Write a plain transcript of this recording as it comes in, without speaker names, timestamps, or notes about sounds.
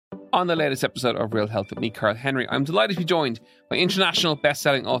On the latest episode of Real Health with me, Carl Henry, I'm delighted to be joined by international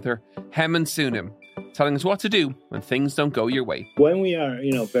best-selling author Hemant Sunim, telling us what to do when things don't go your way. When we are,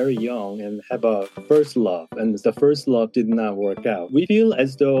 very young and have a first love, and the first love did not work out, we feel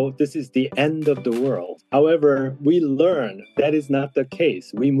as though this is the end of the world. However, we learn that is not the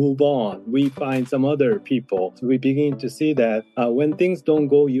case. We move on. We find some other people. So we begin to see that when things don't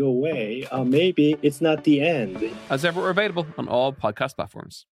go your way, maybe it's not the end. As ever, we're available on all podcast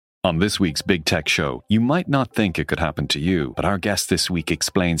platforms. On this week's Big Tech Show, you might not think it could happen to you, but our guest this week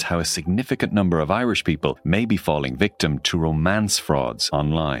explains how a significant number of Irish people may be falling victim to romance frauds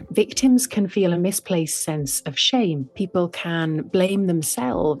online. Victims can feel a misplaced sense of shame. People can blame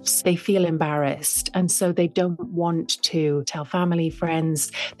themselves. They feel embarrassed, and so they don't want to tell family,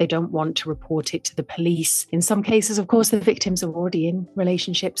 friends. They don't want to report it to the police. In some cases, of course, the victims are already in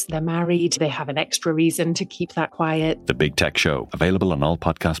relationships. They're married. They have an extra reason to keep that quiet. The Big Tech Show, available on all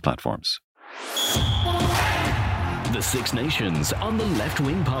podcast platforms. The Six Nations on the Left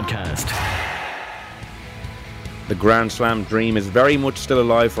Wing Podcast. The Grand Slam dream is very much still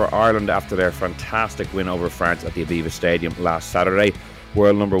alive for Ireland after their fantastic win over France at the Aviva Stadium last Saturday.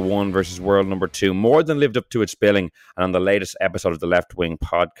 World number 1 versus world number 2 more than lived up to its billing. And on the latest episode of the Left Wing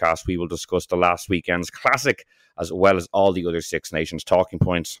Podcast, we will discuss the last weekend's classic as well as all the other Six Nations talking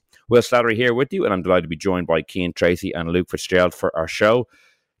points. Will Slattery here with you, and I'm delighted to be joined by Cian Tracy and Luke Fitzgerald for our show.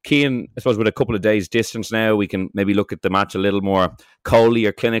 Cian, I suppose with a couple of days distance now, we can maybe look at the match a little more coldly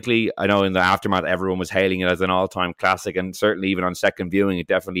or clinically. I know in the aftermath, everyone was hailing it as an all-time classic, and certainly even on second viewing, it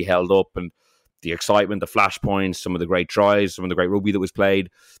definitely held up. And the excitement, the flashpoints, some of the great tries, some of the great rugby that was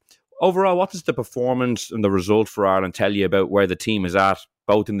played. Overall, what does the performance and the result for Ireland tell you about where the team is at,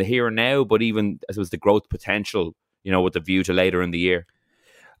 both in the here and now, but even as was the growth potential, with the view to later in the year?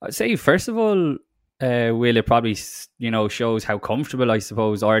 I'd say, first of all, Will, it probably, shows how comfortable, I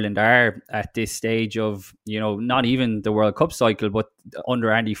suppose, Ireland are at this stage of, not even the World Cup cycle, but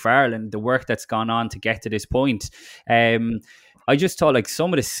under Andy Farrell and the work that's gone on to get to this point. I just thought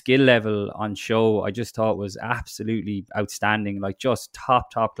some of the skill level on show, I just thought was absolutely outstanding, just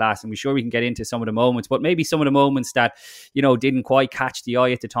top class. And we're sure we can get into some of the moments, but maybe some of the moments that, didn't quite catch the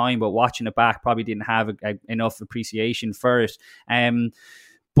eye at the time, but watching it back probably didn't have enough appreciation for it.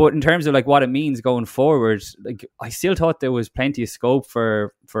 But in terms of what it means going forward, I still thought there was plenty of scope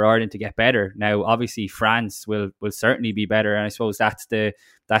for Ireland to get better. Now, obviously, France will certainly be better, and I suppose that's the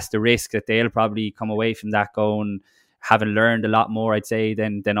risk that they'll probably come away from that going having learned a lot more, I'd say,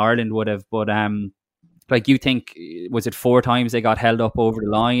 than Ireland would have. But you think, was it 4 times they got held up over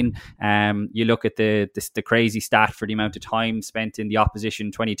the line? You look at the crazy stat for the amount of time spent in the opposition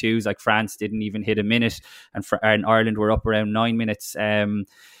 22s, France didn't even hit a minute, and Ireland were up around 9 minutes. And,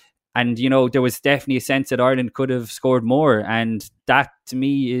 there was definitely a sense that Ireland could have scored more. And that, to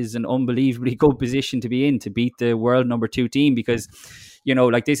me, is an unbelievably good position to be in, to beat the world number 2 team, because,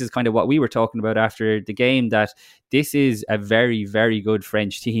 this is kind of what we were talking about after the game, that this is a very, very good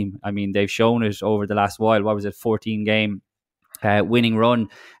French team. I mean, they've shown it over the last while. What was it, 14-game winning run,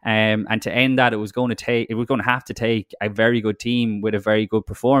 and to end that, it was going to have to take a very good team with a very good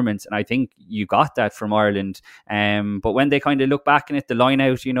performance, and I think you got that from Ireland. But when they kind of look back on it, the line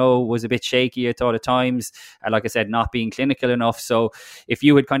out, was a bit shaky, I thought, at times, like I said, not being clinical enough. So if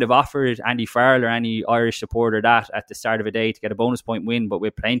you had kind of offered Andy Farrell or any Irish supporter that at the start of a day to get a bonus point win, but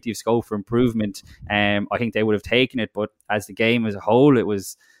with plenty of scope for improvement, I think they would have taken it. But as the game as a whole, it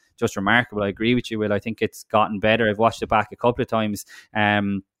was just remarkable. I agree with you, Will. I think it's gotten better. I've watched it back a couple of times.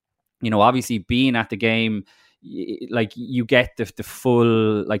 Obviously being at the game, you get the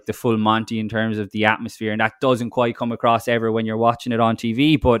full Monty in terms of the atmosphere, and that doesn't quite come across ever when you're watching it on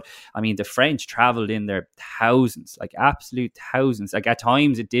TV. But I mean, the French traveled in their thousands, absolute thousands. At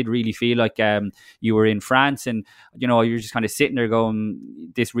times it did really feel like you were in France, and you're just kind of sitting there going,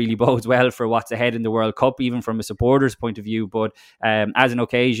 this really bodes well for what's ahead in the World Cup, even from a supporter's point of view. But as an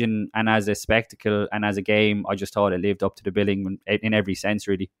occasion and as a spectacle and as a game, I just thought it lived up to the billing in every sense,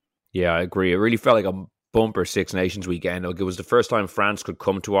 really. Yeah, I agree. It really felt like a bumper Six Nations weekend. It was the first time France could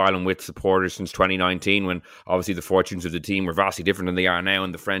come to Ireland with supporters since 2019, when obviously the fortunes of the team were vastly different than they are now,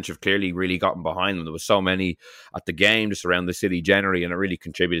 and the French have clearly really gotten behind them. There was so many at the game, just around the city generally, and it really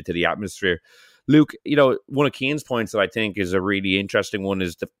contributed to the atmosphere. Luke, one of Cian's points that I think is a really interesting one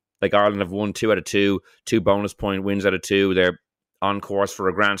is Ireland have won 2 out of 2 bonus point wins out of 2. They're on course for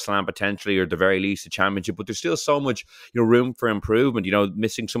a Grand Slam potentially, or at the very least a championship, but there's still so much room for improvement,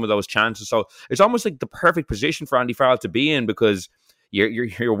 missing some of those chances. So it's almost like the perfect position for Andy Farrell to be in, because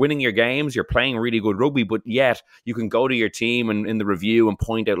you're winning your games, you're playing really good rugby, but yet you can go to your team and in the review and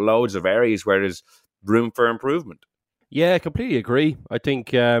point out loads of areas where there's room for improvement. Yeah, I completely agree. I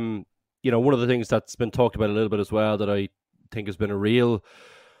think, one of the things that's been talked about a little bit as well that I think has been the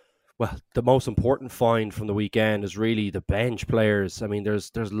most important find from the weekend is really the bench players. I mean,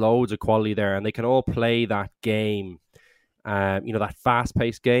 there's loads of quality there, and they can all play that game. That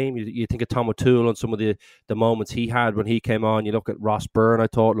fast-paced game. You think of Tom O'Toole and some of the moments he had when he came on. You look at Ross Byrne, I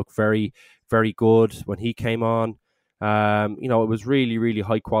thought looked very, very good when he came on. It was really, really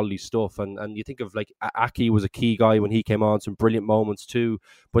high-quality stuff. And you think of, like, Aki was a key guy when he came on, some brilliant moments too.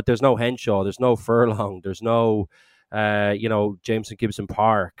 But there's no Henshaw, there's no Furlong, there's no, Jameson Gibson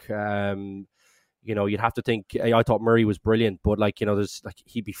Park. You'd have to think. I thought Murray was brilliant, but there's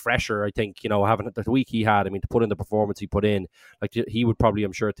he'd be fresher. I think having the week he had. I mean, to put in the performance he put in, he would probably,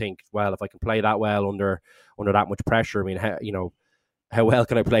 I'm sure, think, well, if I can play that well under that much pressure, I mean, how well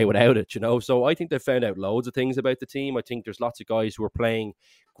can I play without it? So I think they found out loads of things about the team. I think there's lots of guys who are playing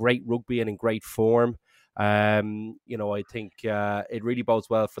great rugby and in great form. I think it really bodes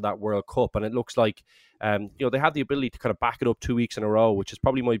well for that World Cup, and it looks like they have the ability to kind of back it up 2 weeks in a row, which is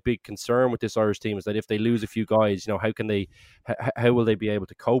probably my big concern with this Irish team, is that if they lose a few guys, how will they be able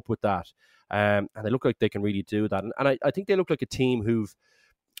to cope with that? And they look like they can really do that, and I think they look like a team who've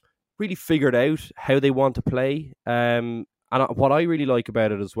really figured out how they want to play. And what I really like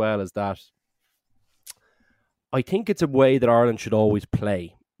about it as well is that I think it's a way that Ireland should always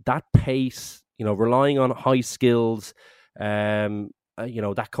play. That pace, relying on high skills,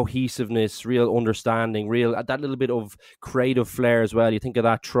 that cohesiveness, real understanding, that little bit of creative flair as well. You think of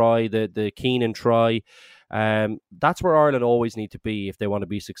that try, the Keenan try. That's where Ireland always need to be if they want to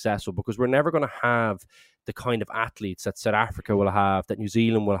be successful, because we're never going to have the kind of athletes that South Africa will have, that New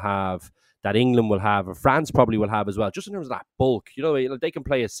Zealand will have, that England will have, or France probably will have as well, just in terms of that bulk. They can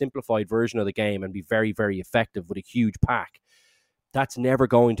play a simplified version of the game and be very, very effective with a huge pack. That's never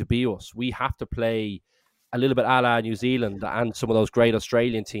going to be us. We have to play a little bit a la New Zealand and some of those great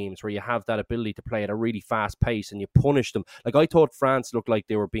Australian teams, where you have that ability to play at a really fast pace and you punish them. Like, I thought France looked like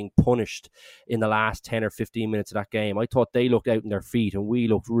they were being punished in the last 10 or 15 minutes of that game. I thought they looked out in their feet, and we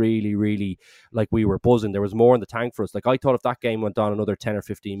looked really, really like we were buzzing. There was more in the tank for us. Like, I thought if that game went on another 10 or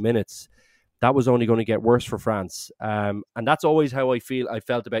 15 minutes, that was only going to get worse for France. And that's always how I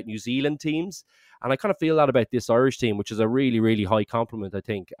felt about New Zealand teams. And I kind of feel that about this Irish team, which is a really, really high compliment, I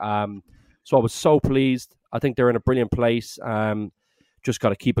think. So I was so pleased. I think they're in a brilliant place. Just got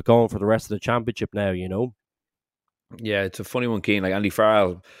to keep it going for the rest of the championship now, Yeah, it's a funny one, Keane. Like, Andy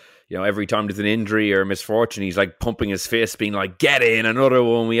Farrell, every time there's an injury or misfortune, he's like pumping his fist, being like, get in, another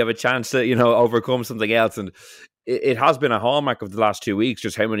one. We have a chance to, overcome something else. And it has been a hallmark of the last 2 weeks,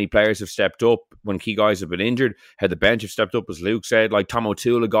 just how many players have stepped up when key guys have been injured, how the bench have stepped up, as Luke said. Like Tom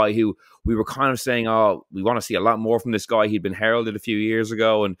O'Toole, a guy who we were kind of saying, we want to see a lot more from this guy. He'd been heralded a few years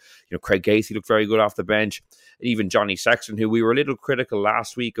ago, and Craig Casey looked very good off the bench. And even Johnny Sexton, who we were a little critical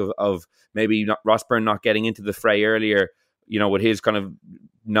last week of maybe Ross Byrne not getting into the fray earlier, with his kind of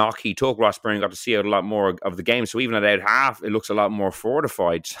knock he took, Ross Byrne got to see out a lot more of the game. So even at out half, it looks a lot more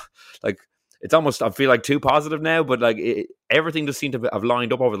fortified. Like, it's almost, I feel like, too positive now, but everything just seemed to have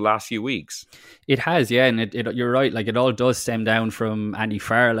lined up over the last few weeks. It has, yeah, and you're right. Like, it all does stem down from Andy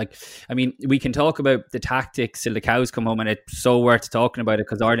Farrell. Like, I mean, we can talk about the tactics till the cows come home, and it's so worth talking about it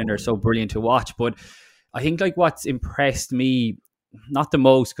because Ireland are so brilliant to watch. But I think, like, what's impressed me, not the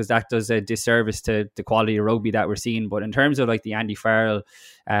most, because that does a disservice to the quality of rugby that we're seeing, but in terms of like the Andy Farrell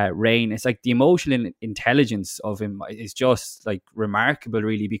reign, it's like the emotional intelligence of him is just like remarkable,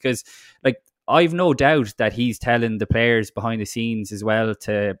 really, because like, I've no doubt that he's telling the players behind the scenes as well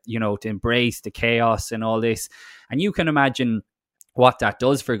to embrace the chaos and all this. And you can imagine what that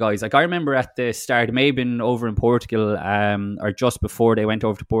does for guys. Like, I remember at the start, it may have been over in Portugal, or just before they went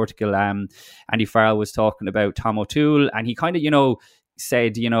over to Portugal, Andy Farrell was talking about Tom O'Toole, and he kind of,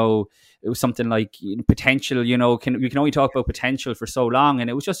 said, it was something like potential, we can only talk about potential for so long. And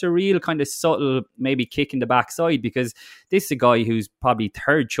it was just a real kind of subtle, maybe kick in the backside, because this is a guy who's probably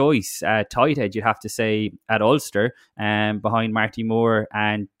third choice tight head, you'd have to say, at Ulster, behind Marty Moore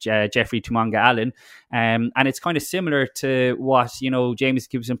and Jeffrey Tumonga Allen. And it's kind of similar to what, James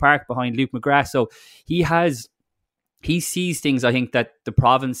Gibson Park behind Luke McGrath. So he sees things, I think, that the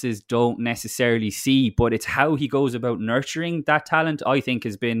provinces don't necessarily see, but it's how he goes about nurturing that talent, I think,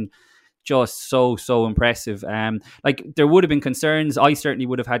 has been just so impressive. Like, there would have been concerns. I certainly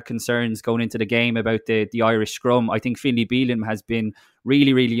would have had concerns going into the game about the Irish scrum. I think Finlay Bealham has been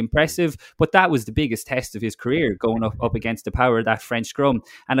really, really impressive. But that was the biggest test of his career, going up against the power of that French scrum.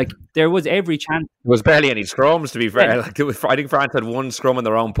 And like there was every chance. There was barely any scrums, to be fair. Yeah. Like I think France had one scrum in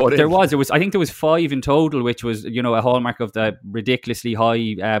their own put in. There was. I think there was 5 in total, which was, a hallmark of the ridiculously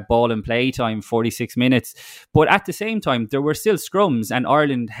high ball and play time, 46 minutes. But at the same time, there were still scrums, and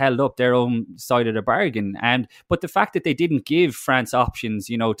Ireland held up their own side of the bargain. But the fact that they didn't give France options,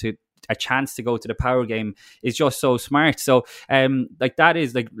 to a chance to go to the power game is just so smart. So that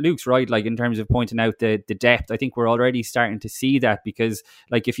is, like, Luke's right, like, in terms of pointing out the depth. I think we're already starting to see that, because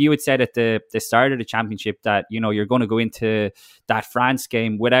like if you had said at the start of the championship that you're going to go into that France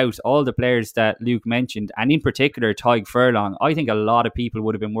game without all the players that Luke mentioned, and in particular Tadhg Furlong, I think a lot of people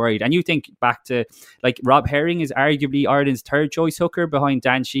would have been worried. And you think back to, like, Rob Herring is arguably Ireland's third choice hooker behind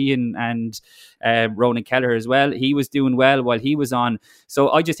Dan Sheehan and Ronan Kelleher as well. He was doing well while he was on. So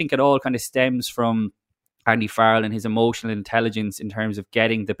I just think it all kind of stems from Andy Farrell and his emotional intelligence in terms of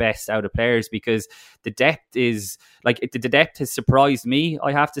getting the best out of players, because the depth is like, the depth has surprised me,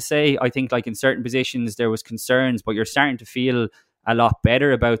 I have to say. I think, like, in certain positions there was concerns, but you're starting to feel a lot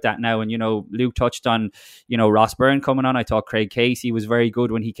better about that now. And Luke touched on Ross Byrne coming on. I thought Craig Casey was very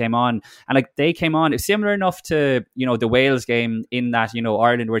good when he came on, and like they came on, it's similar enough to the Wales game in that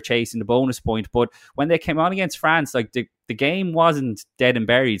Ireland were chasing the bonus point, but when they came on against France, like the game wasn't dead and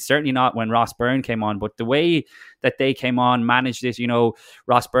buried, certainly not when Ross Byrne came on. But the way that they came on, managed it,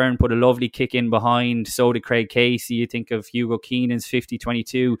 Ross Byrne put a lovely kick in behind, so did Craig Casey. You think of Hugo Keenan's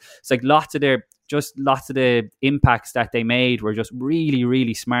 50-22. It's like lots of the impacts that they made were just really,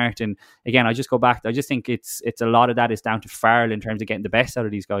 really smart. And again, I just go back, I just think it's a lot of that is down to Farrell in terms of getting the best out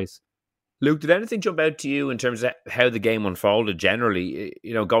of these guys. Luke, did anything jump out to you in terms of how the game unfolded generally?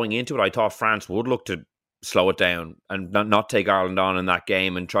 Going into it, I thought France would look to slow it down and not take Ireland on in that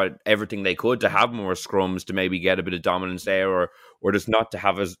game, and try everything they could to have more scrums, to maybe get a bit of dominance there, or just not to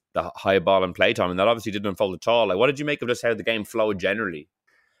have the high ball and play time. And that obviously didn't unfold at all. Like, what did you make of just how the game flowed generally?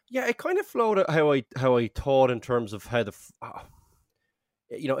 Yeah, it kind of flowed how I thought, in terms of how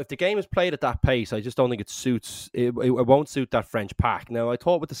if the game is played at that pace, I just don't think it won't suit that French pack. Now, I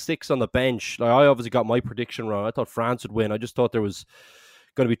thought with the 6 on the bench, like, I obviously got my prediction wrong. I thought France would win. I just thought there was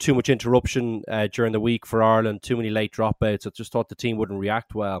going to be too much interruption during the week for Ireland, too many late dropouts. I just thought the team wouldn't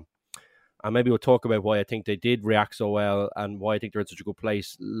react well. And maybe we'll talk about why I think they did react so well and why I think they're in such a good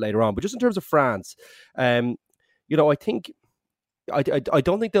place later on. But just in terms of France, I think I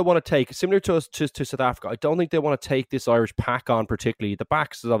don't think they'll want to take, similar to South Africa, I don't think they want to take this Irish pack on particularly. The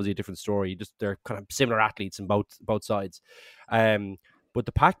backs is obviously a different story. They're kind of similar athletes in both sides. But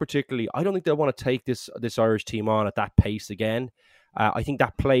the pack particularly, I don't think they'll want to take this Irish team on at that pace again. I think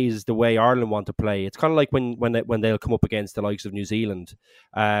that plays the way Ireland want to play. It's kind of like when they'll come up against the likes of New Zealand.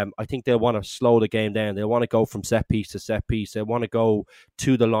 I think they'll want to slow the game down. They'll want to go from set piece to set piece. They want to go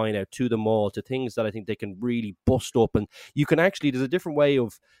to the line out, to the maul, to things that I think they can really bust up. And you can actually, there's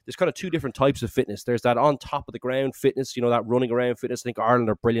kind of 2 different types of fitness. There's that on top of the ground fitness, that running around fitness. I think Ireland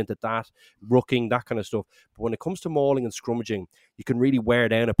are brilliant at that, rucking, that kind of stuff. But when it comes to mauling and scrummaging, you can really wear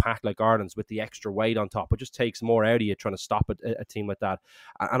down a pack like Ireland's with the extra weight on top. It just takes more out of you trying to stop a team like that.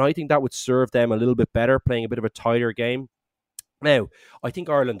 And I think that would serve them a little bit better, playing a bit of a tighter game. Now, I think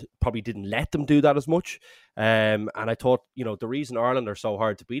Ireland probably didn't let them do that as much. And I thought, the reason Ireland are so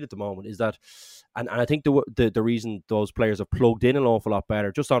hard to beat at the moment is that, and I think the reason those players have plugged in an awful lot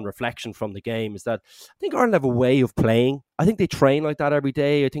better, just on reflection from the game, is that I think Ireland have a way of playing. I think they train like that every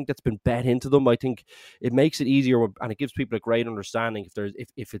day. I think that's been bet into them. I think it makes it easier, and it gives people a great understanding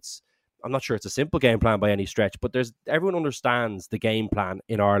if it's, I'm not sure it's a simple game plan by any stretch, but everyone understands the game plan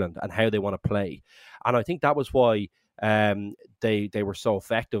in Ireland and how they want to play. And I think that was why they were so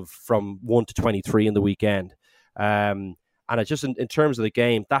effective from 1 to 23 in the weekend. And it's just in terms of the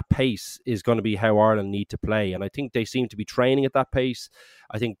game, that pace is going to be how Ireland need to play. And I think they seem to be training at that pace.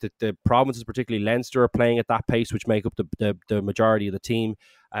 I think that the provinces, particularly Leinster, are playing at that pace, which make up the majority of the team.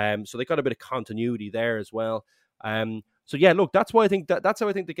 So they got a bit of continuity there as well. So yeah, look, that's why I think that's how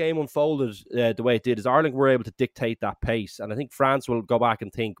I think the game unfolded the way it did. Is Ireland were able to dictate that pace, and I think France will go back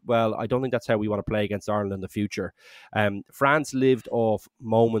and think, well, I don't think that's how we want to play against Ireland in the future. France lived off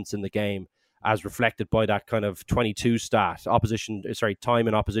moments in the game, as reflected by that kind of 22 stat, time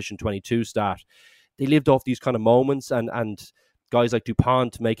in opposition 22 stat. They lived off these kind of moments, and guys like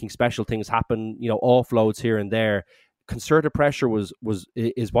Dupont making special things happen, offloads here and there. Concerted pressure is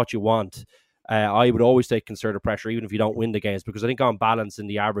what you want. I would always take concerted pressure, even if you don't win the games, because I think on balance, in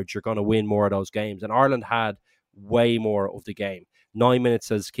the average, you're going to win more of those games. And Ireland had way more of the game. 9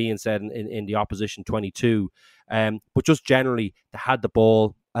 minutes, as Cian said, in the opposition 22. But just generally, they had the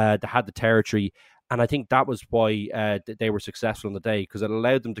ball, they had the territory, And I think that was why they were successful on the day, because it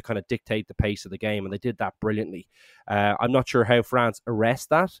allowed them to kind of dictate the pace of the game, and they did that brilliantly. I'm not sure how France arrest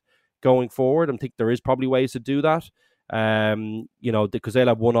that going forward. I think there is probably ways to do that, because they'll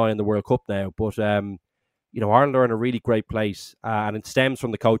have one eye on the World Cup now. But, Ireland are in a really great place, and it stems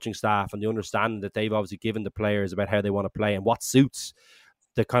from the coaching staff and the understanding that they've obviously given the players about how they want to play and what suits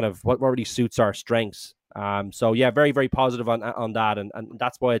what really suits our strengths. Very, very positive on that, and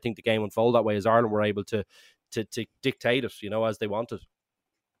that's why I think the game unfolded that way, as Ireland were able to dictate it, as they wanted.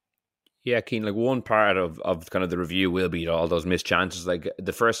 Yeah, Keane, like one part of kind of the review will be all those missed chances. Like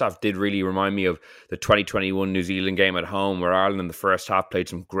the first half did really remind me of the 2021 New Zealand game at home, where Ireland in the first half played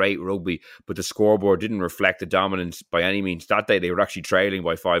some great rugby, but the scoreboard didn't reflect the dominance by any means. That day they were actually trailing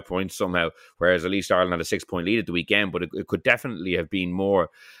by 5 points somehow, whereas at least Ireland had a 6-point lead at the weekend, but it could definitely have been more.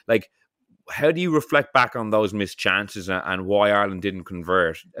 Like, how do you reflect back on those missed chances and why Ireland didn't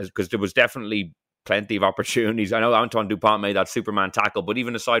convert? Because there was definitely plenty of opportunities. I know Antoine Dupont made that Superman tackle, but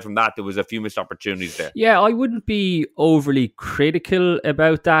even aside from that, there was a few missed opportunities there. Yeah, I wouldn't be overly critical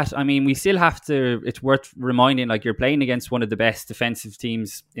about that. I mean, we still have to, it's worth reminding, like, you're playing against one of the best defensive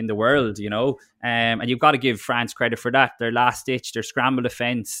teams in the world, and you've got to give France credit for that. Their last ditch, their scramble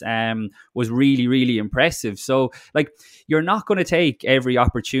defense was really, really impressive. So, like, you're not going to take every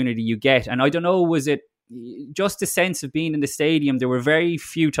opportunity you get. And I don't know, was it just a sense of being in the stadium? There were very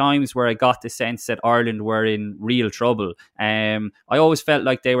few times where I got the sense that Ireland were in real trouble. I always felt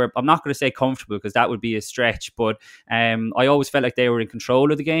like they were, I'm not going to say comfortable because that would be a stretch, but I always felt like they were in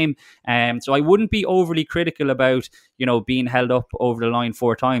control of the game. So I wouldn't be overly critical about, being held up over the line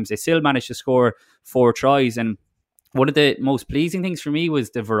 4 times. They still managed to score 4 tries. And one of the most pleasing things for me was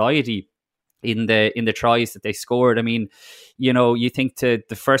the variety in the tries that they scored. I mean, you think to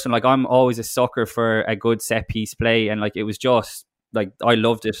the first one, like, I'm always a sucker for a good set piece play, and like, it was just like, I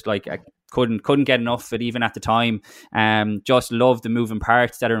loved it. Like, I couldn't get enough of it even at the time. Just loved the moving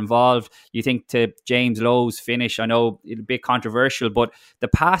parts that are involved. You think to James Lowe's finish, I know it's a bit controversial, but the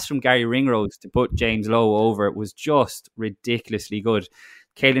pass from Gary Ringrose to put James Lowe over was just ridiculously good.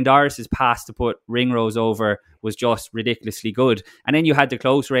 Caelan Doris's pass to put Ringrose over was just ridiculously good. And then you had the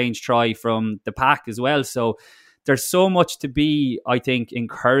close range try from the pack as well. So there's so much to be, I think,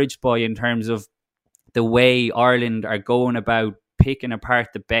 encouraged by in terms of the way Ireland are going about picking apart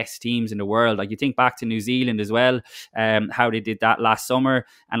the best teams in the world. Like, you think back to New Zealand as well, how they did that last summer.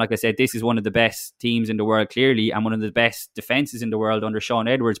 And like I said, this is one of the best teams in the world, clearly, and one of the best defences in the world under Sean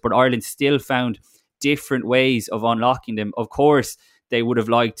Edwards. But Ireland still found different ways of unlocking them. Of course, they would have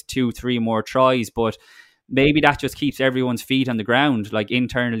liked 2-3 more tries, but maybe that just keeps everyone's feet on the ground, like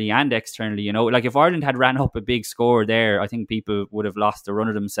internally and externally. Like, if Ireland had ran up a big score there, I think people would have lost the run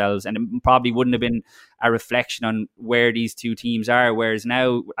of themselves, and it probably wouldn't have been a reflection on where these two teams are. Whereas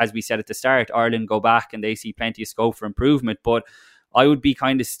now, as we said at the start, Ireland go back and they see plenty of scope for improvement. But I would be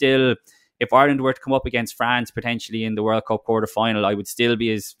kind of still, if Ireland were to come up against France potentially in the World Cup quarter-final, I would still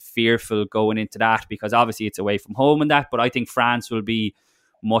be as fearful going into that, because obviously it's away from home and that, but I think France will be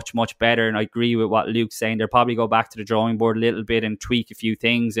much, much better. And I agree with what Luke's saying. They'll probably go back to the drawing board a little bit and tweak a few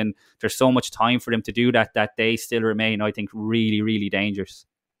things, and there's so much time for them to do that they still remain, I think, really, really dangerous.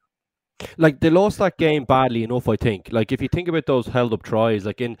 Like, they lost that game badly enough, I think. Like, if you think about those held up tries,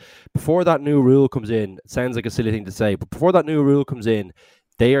 like, before that new rule comes in, it sounds like a silly thing to say, but before that new rule comes in,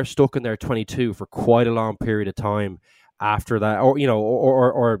 they are stuck in their 22 for quite a long period of time after that, or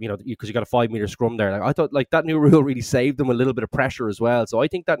because you got a 5-meter scrum there. Like, I thought, like, that new rule really saved them a little bit of pressure as well. So I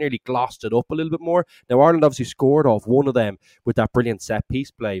think that nearly glossed it up a little bit more. Now, Ireland obviously scored off one of them with that brilliant set piece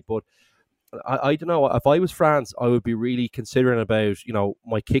play, but I don't know. If I was France, I would be really considering about,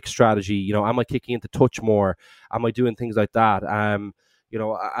 my kick strategy. Am I kicking into touch more? Am I doing things like that? And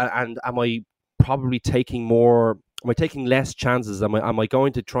am I probably taking more? Am I taking less chances? Am I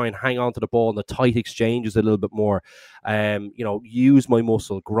going to try and hang on to the ball in the tight exchanges a little bit more? Use my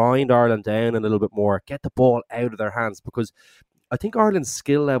muscle, grind Ireland down a little bit more, get the ball out of their hands, because I think Ireland's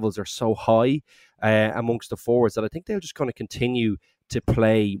skill levels are so high amongst the forwards that I think they're just going to continue to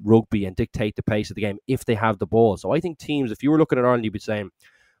play rugby and dictate the pace of the game if they have the ball. So I think teams, if you were looking at Ireland, you'd be saying,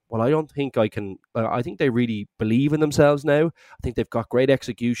 well, I don't think I can. I think they really believe in themselves now. I think they've got great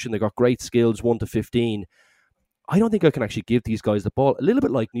execution. They've got great skills, 1 to 15. I don't think I can actually give these guys the ball. A little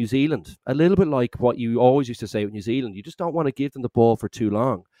bit like New Zealand, a little bit like what you always used to say with New Zealand. You just don't want to give them the ball for too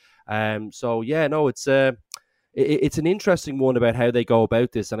long. It's an interesting one about how they go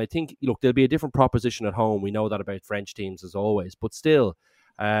about this. And I think, look, there'll be a different proposition at home. We know that about French teams as always, but still,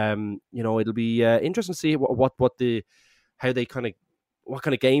 it'll be interesting to see how they kind of what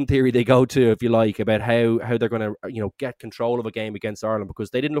kind of game theory they go to, if you like, about how they're going to get control of a game against Ireland, because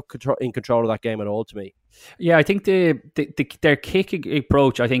they didn't look in control of that game at all to me. Yeah, I think their kicking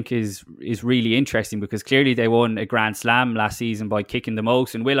approach, I think, is really interesting, because clearly they won a Grand Slam last season by kicking the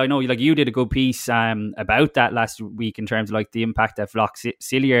most. And Will, I know like you did a good piece about that last week in terms of like the impact that Flock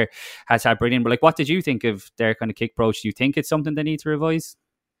Cillier has had brilliant. But like, what did you think of their kind of kick approach? Do you think it's something they need to revise?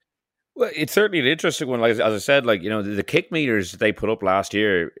 Well, it's certainly an interesting one. Like, as I said, like, the kick meters they put up last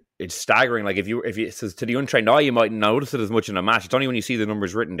year, it's staggering. Like, if you so to the untrained eye, you mightn't notice it as much in a match. It's only when you see the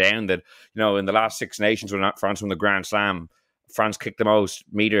numbers written down that, in the last Six Nations, when France won the Grand Slam, France kicked the most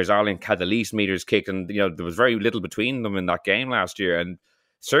meters, Ireland had the least meters kicked, and there was very little between them in that game last year. And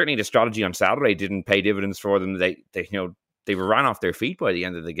certainly the strategy on Saturday didn't pay dividends for them. They were ran off their feet by the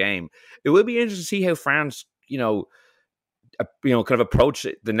end of the game. It will be interesting to see how France, kind of approach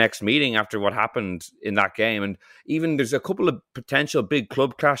the next meeting after what happened in that game. And even there's a couple of potential big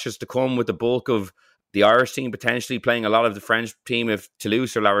club clashes to come, with the bulk of the Irish team potentially playing a lot of the French team if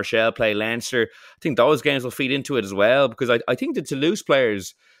Toulouse or La Rochelle play Leinster. I think those games will feed into it as well, because I think the Toulouse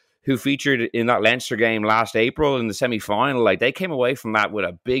players who featured in that Leinster game last April in the semi-final, like, they came away from that with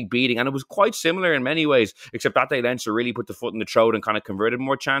a big beating, and it was quite similar in many ways, except that day Leinster really put the foot in the throat and kind of converted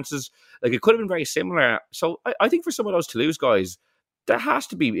more chances. Like, it could have been very similar. So I think for some of those Toulouse guys, that has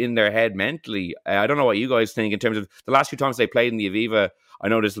to be in their head mentally. I don't know what you guys think in terms of the last few times they played in the Aviva. I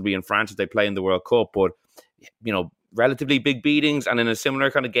know this will be in France if they play in the World Cup, but relatively big beatings, and in a similar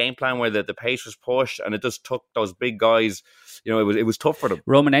kind of game plan where the pace was pushed, and it just took those big guys. It was tough for them.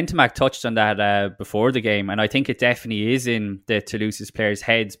 Roman Ntamack touched on that before the game, and I think it definitely is in the Toulouse's players'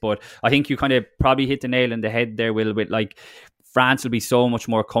 heads. But I think you kind of probably hit the nail on the head there, Will, with like, France will be so much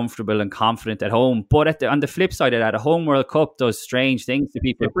more comfortable and confident at home. But on the flip side of that, a home World Cup does strange things to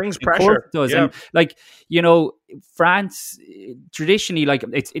people. It brings pressure. Does. Yeah. And France traditionally,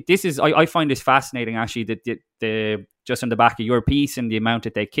 I find this fascinating, actually, that the just on the back of your piece and the amount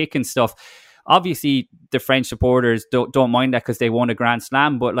that they kick and stuff. Obviously, the French supporters don't mind that because they won a Grand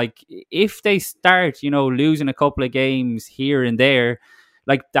Slam. But like, if they start, losing a couple of games here and there,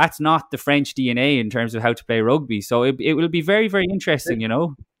 like, that's not the French DNA in terms of how to play rugby. So it will be very, very interesting,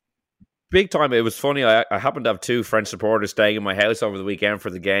 Big time. It was funny. I happened to have two French supporters staying in my house over the weekend for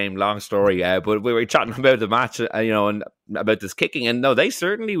the game. Long story, but we were chatting about the match, and about this kicking. And no, they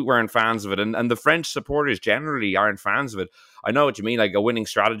certainly weren't fans of it. And the French supporters generally aren't fans of it. I know what you mean. Like, a winning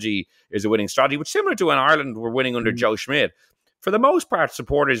strategy is a winning strategy, which is similar to when Ireland were winning under Joe Schmidt. For the most part,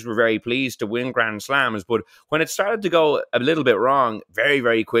 supporters were very pleased to win Grand Slams, but when it started to go a little bit wrong, very,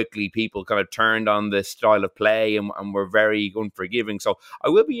 very quickly, people kind of turned on the style of play and were very unforgiving. So I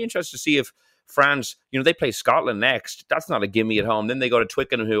will be interested to see if France, they play Scotland next. That's not a gimme at home. Then they go to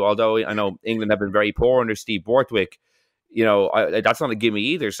Twickenham, who, although I know England have been very poor under Steve Borthwick, that's not a gimme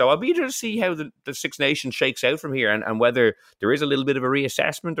either. So I'll be interested to see how the Six Nations shakes out from here, and whether there is a little bit of a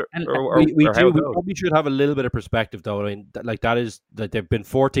reassessment we probably should have a little bit of perspective, though. I mean, that is that they've been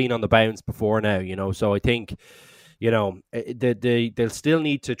 14 on the bounce before now, so I think, they'll still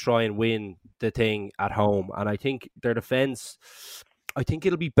need to try and win the thing at home. And I think their defense, I think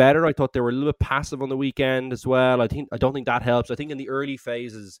it'll be better. I thought they were a little bit passive on the weekend as well. I don't think that helps. I think in the early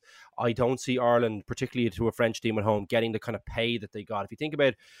phases, I don't see Ireland, particularly to a French team at home, getting the kind of pay that they got. If you think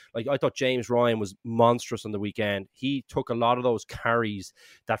about, like, I thought James Ryan was monstrous on the weekend. He took a lot of those carries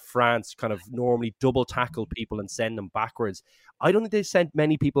that France kind of normally double tackle people and send them backwards. I don't think they sent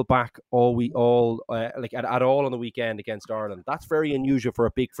many people back at all on the weekend against Ireland. That's very unusual for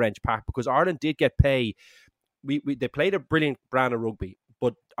a big French pack, because Ireland did get pay. They played a brilliant brand of rugby,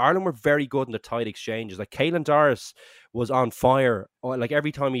 but Ireland were very good in the tight exchanges. Like, Caelan Doris was on fire. Like,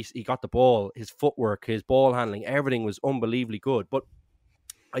 every time he got the ball, his footwork, his ball handling, everything was unbelievably good. But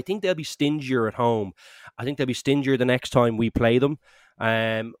I think they'll be stingier at home. I think they'll be stingier the next time we play them,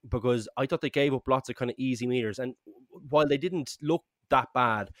 because I thought they gave up lots of kind of easy meters. And while they didn't look that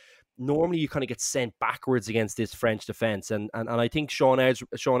bad, normally you kind of get sent backwards against this French defense, and I think Sean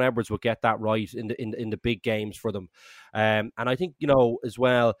Edwards will get that right in the big games for them, and I think as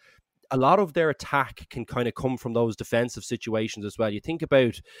well, a lot of their attack can kind of come from those defensive situations as well. You think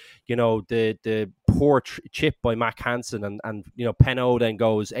about, the poor chip by Mac Hansen, and Penno then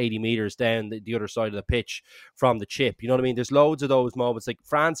goes 80 meters down the other side of the pitch from the chip. You know what I mean? There's loads of those moments. Like,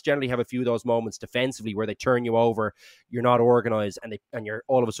 France generally have a few of those moments defensively where they turn you over, you're not organized, and you're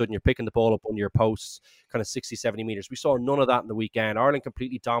all of a sudden you're picking the ball up on your posts, kind of 60, 70 meters. We saw none of that in the weekend. Ireland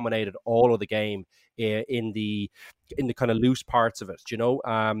completely dominated all of the game in the kind of loose parts of it,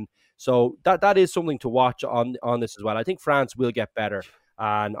 so that is something to watch on this as well. I think France will get better,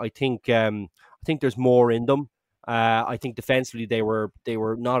 and I think there's more in them. I think defensively they were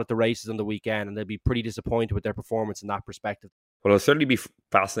not at the races on the weekend, and they'll be pretty disappointed with their performance in that perspective. Well, it'll certainly be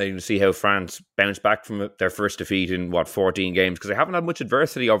fascinating to see how France bounce back from their first defeat in 14 games, because they haven't had much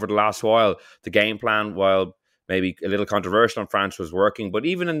adversity over the last while. The game plan, while maybe a little controversial on France, was working, but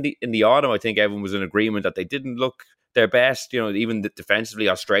even in the autumn, I think everyone was in agreement that they didn't look their best. Even defensively,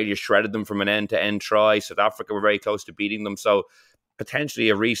 Australia shredded them from an end-to-end try. South Africa were very close to beating them, so potentially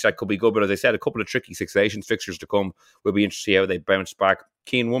a reset could be good. But as I said, a couple of tricky Six Nations fixtures to come. We'll be interested to see how they bounce back.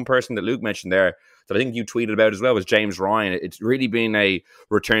 Keane, one person that Luke mentioned there that I think you tweeted about as well was James Ryan. It's really been a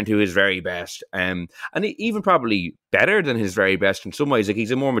return to his very best, and even probably better than his very best in some ways. Like,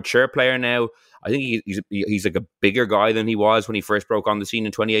 he's a more mature player now. I think he's like a bigger guy than he was when he first broke on the scene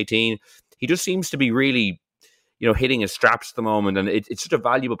in 2018. He just seems to be really, hitting his straps at the moment, and it's such a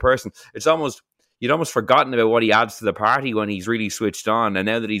valuable person. You'd almost forgotten about what he adds to the party when he's really switched on, and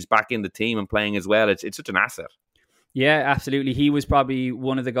now that he's back in the team and playing as well, it's such an asset. Yeah, absolutely. He was probably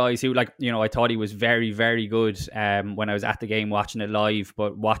one of the guys who, I thought he was very, very good when I was at the game watching it live.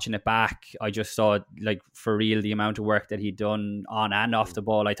 But watching it back, I just saw, for real, the amount of work that he'd done on and off the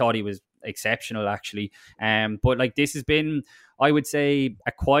ball. I thought he was exceptional, actually. But this has been, I would say,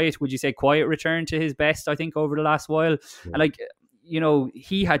 quiet return to his best, I think, over the last while. Yeah. And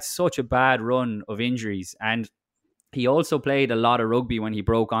he had such a bad run of injuries, and he also played a lot of rugby when he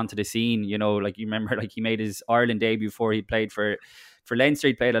broke onto the scene. You remember, he made his Ireland debut before he played for Leinster.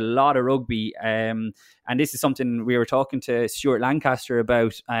 He played a lot of rugby. And this is something we were talking to Stuart Lancaster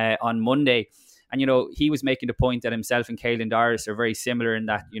about on Monday. And, he was making the point that himself and Caelan Doris are very similar in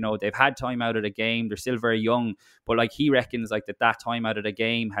that, they've had time out of the game. They're still very young. But, he reckons, that time out of the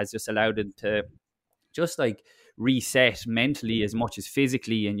game has just allowed him to just, reset mentally as much as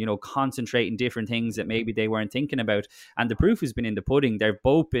physically, and concentrate in different things that maybe they weren't thinking about. And the proof has been in the pudding. They've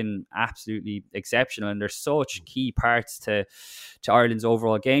both been absolutely exceptional, and they're such key parts to Ireland's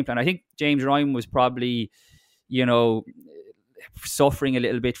overall game plan. I think James Ryan was probably suffering a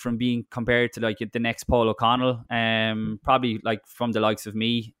little bit from being compared to the next Paul O'Connell, probably from the likes of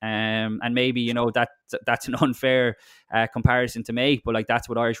me, and maybe that's an unfair comparison to make, but that's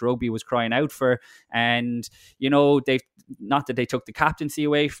what Irish rugby was crying out for. And they've, not that they took the captaincy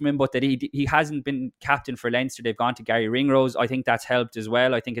away from him, but that he hasn't been captain for Leinster. They've gone to Gary Ringrose. I think that's helped as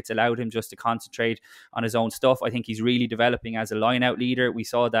well. I think it's allowed him just to concentrate on his own stuff. I think he's really developing as a line-out leader. We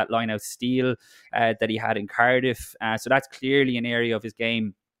saw that line-out steal that he had in Cardiff. So that's clearly an area of his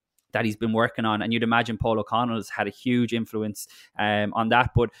game that he's been working on, and you'd imagine Paul O'Connell's had a huge influence on that.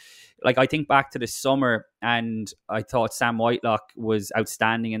 But I think back to the summer, and I thought Sam Whitelock was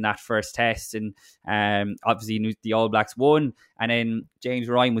outstanding in that first test, and obviously the All Blacks won, and then James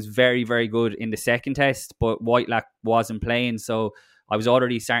Ryan was very, very good in the second test, but Whitelock wasn't playing. So I was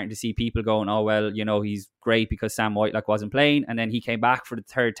already starting to see people going, oh, well, he's great because Sam Whitelock wasn't playing. And then he came back for the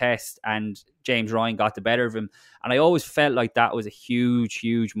third test and James Ryan got the better of him. And I always felt like that was a huge,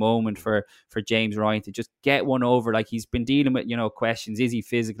 huge moment for James Ryan to just get one over. He's been dealing with, questions. Is he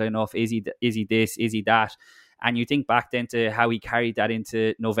physical enough? Is he this? Is he that? And you think back then to how he carried that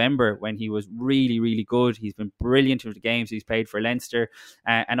into November when he was really, really good. He's been brilliant with the games he's played for Leinster.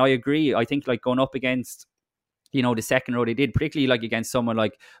 And I agree. I think going up against the second row they did, particularly against someone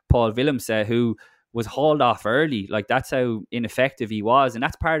like Paul Willems, who was hauled off early. That's how ineffective he was. And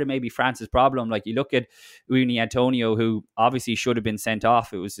that's part of maybe France's problem. You look at Uni Antonio, who obviously should have been sent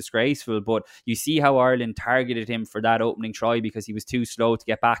off. It was disgraceful. But you see how Ireland targeted him for that opening try because he was too slow to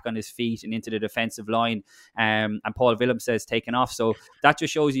get back on his feet and into the defensive line. And Paul Willems says taken off. So that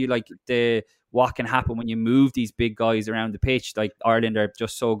just shows you what can happen when you move these big guys around the pitch. Ireland are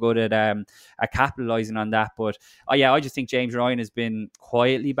just so good at capitalising on that. But I just think James Ryan has been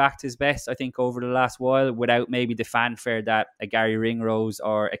quietly back to his best, I think, over the last while, without maybe the fanfare that a Gary Ringrose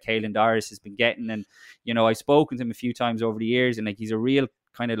or a Caelan Doris has been getting. And I've spoken to him a few times over the years, and he's a real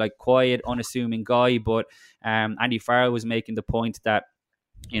kind of quiet, unassuming guy. But Andy Farrell was making the point that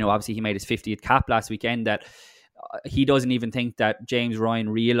obviously he made his 50th cap last weekend, that he doesn't even think that James Ryan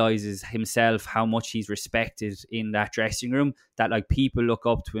realizes himself how much he's respected in that dressing room, that people look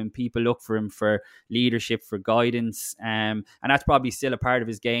up to him, people look for him for leadership, for guidance. And that's probably still a part of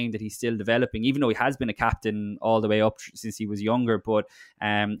his game that he's still developing, even though he has been a captain all the way up since he was younger. But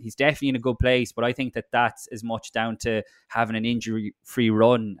he's definitely in a good place. But I think that that's as much down to having an injury-free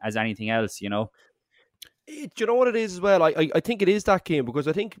run as anything else, Do you know what it is as well? I think it is that game, because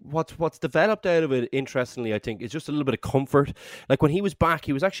I think what's developed out of it, interestingly, I think, is just a little bit of comfort. When he was back,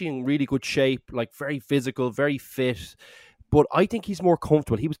 he was actually in really good shape, very physical, very fit. But I think he's more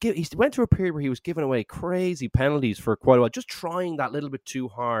comfortable. He went through a period where he was giving away crazy penalties for quite a while, just trying that little bit too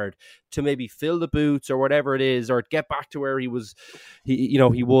hard to maybe fill the boots or whatever it is, or get back to where he was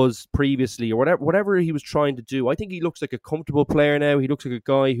previously, or whatever he was trying to do. I think he looks like a comfortable player now. He looks like a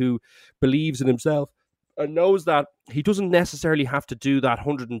guy who believes in himself and knows that he doesn't necessarily have to do that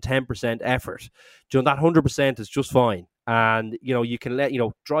 110% effort. That 100% is just fine. And, you can let,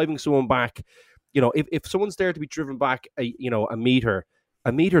 driving someone back, if someone's there to be driven back a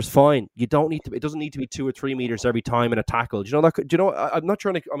meter's fine. It doesn't need to be 2 or 3 meters every time in a tackle. I'm not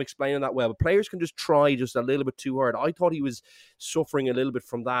trying to, I'm explaining that well, but players can just try just a little bit too hard. I thought he was suffering a little bit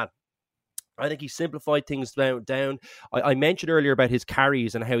from that. I think he simplified things down. I mentioned earlier about his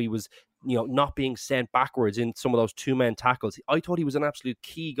carries and how he was, not being sent backwards in some of those 2-man tackles. I thought he was an absolute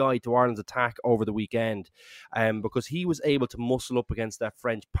key guy to Ireland's attack over the weekend, because he was able to muscle up against that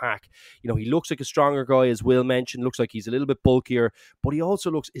French pack. He looks like a stronger guy, as Will mentioned. Looks like he's a little bit bulkier, but he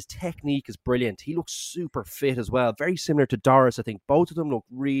also his technique is brilliant. He looks super fit as well. Very similar to Doris, I think. Both of them look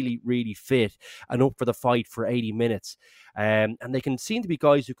really, really fit and up for the fight for 80 minutes. And they can seem to be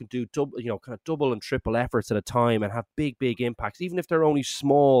guys who can do double and triple efforts at a time and have big, big impacts, even if they're only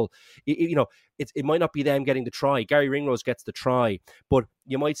small. It might not be them getting the try. Gary Ringrose gets the try, but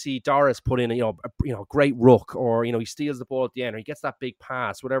you might see Doris put in a great ruck, or he steals the ball at the end, or he gets that big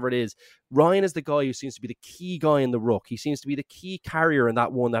pass, whatever it is. Ryan is the guy who seems to be the key guy in the ruck. He seems to be the key carrier in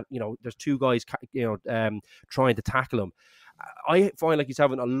that one that there's 2 guys trying to tackle him. I find like he's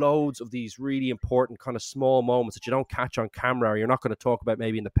having loads of these really important kind of small moments that you don't catch on camera, or you're not going to talk about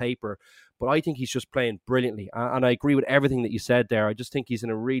maybe in the paper. But I think he's just playing brilliantly. And I agree with everything that you said there. I just think he's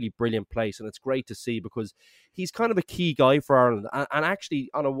in a really brilliant place. And it's great to see, because he's kind of a key guy for Ireland. And actually,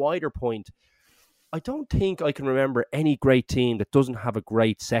 on a wider point, I don't think I can remember any great team that doesn't have a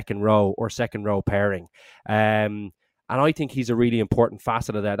great second row or second row pairing. And I think he's a really important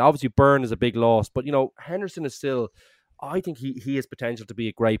facet of that. Obviously, Byrne is a big loss, but, Henderson is still... I think he has potential to be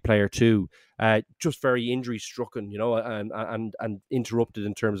a great player too. Just very injury stricken, and interrupted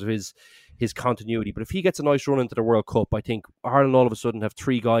in terms of his continuity. But if he gets a nice run into the World Cup, I think Ireland all of a sudden have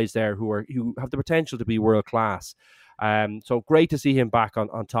 3 guys there who have the potential to be world class. So great to see him back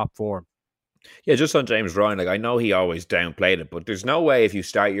on top form. Yeah, just on James Ryan, I know he always downplayed it, but there's no way if you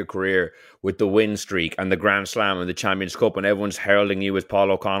start your career with the win streak and the Grand Slam and the Champions Cup and everyone's heralding you as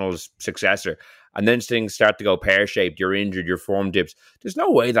Paul O'Connell's successor, and then things start to go pear-shaped, you're injured, your form dips, there's no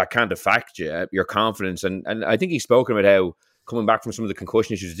way that can't affect you, your confidence. And I think he's spoken about how coming back from some of the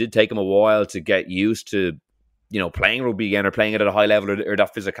concussion issues, it did take him a while to get used to playing rugby again, or playing it at a high level, or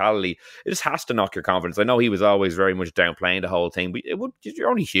that physicality. It just has to knock your confidence. I know he was always very much downplaying the whole thing, but you're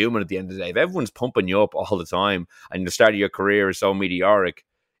only human at the end of the day. If everyone's pumping you up all the time and the start of your career is so meteoric,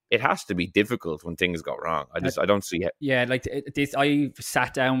 it has to be difficult when things go wrong. I don't see it. Yeah, like this, I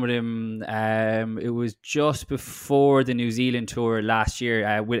sat down with him. It was just before the New Zealand tour last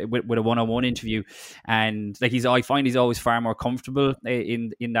year with a one-on-one interview, and like I find he's always far more comfortable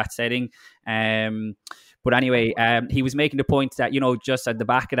in that setting. But anyway, he was making the point that, just at the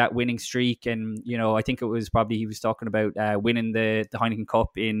back of that winning streak, and, I think it was probably he was talking about winning the Heineken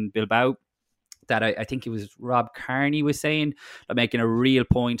Cup in Bilbao, that I think it was Rob Kearney was saying, like making a real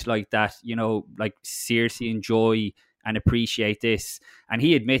point like that, like seriously enjoy and appreciate this. And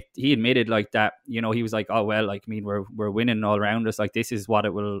he admitted like that, he was like, oh, well, like, I mean, we're winning all around us. Like, this is what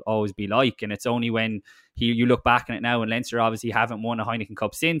it will always be like. And it's only when you look back on it now, and Leinster obviously haven't won a Heineken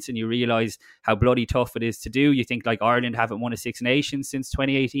Cup since, and you realise how bloody tough it is to do. You think like Ireland haven't won a Six Nations since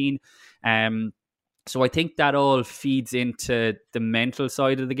 2018. So I think that all feeds into the mental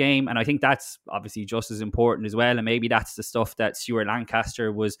side of the game. And I think that's obviously just as important as well. And maybe that's the stuff that Stuart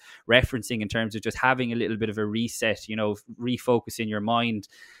Lancaster was referencing in terms of just having a little bit of a reset, refocusing your mind.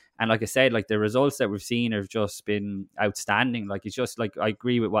 And like I said, like the results that we've seen have just been outstanding. Like it's just like, I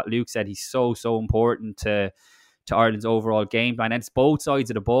agree with what Luke said. He's so important to Ireland's overall game plan. And it's both sides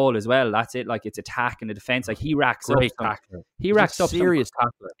of the ball as well. That's it. Like it's attack and the defence. Like he racks up serious tackler.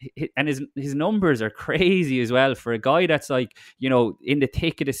 And his numbers are crazy as well for a guy that's like, in the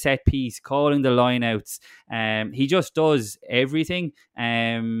thick of the set piece, calling the lineouts. He just does everything.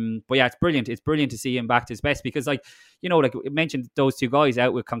 But yeah, it's brilliant. It's brilliant to see him back to his best, because like I mentioned, those 2 guys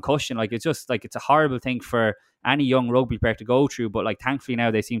out with concussion, like it's just like, it's a horrible thing for any young rugby player to go through. But like, thankfully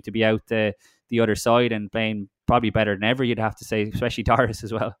now they seem to be out the other side and playing probably better than ever, you'd have to say, especially Doris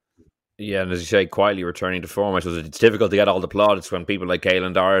as well. Yeah, and as you say, quietly returning to form. I suppose it's difficult to get all the plaudits when people like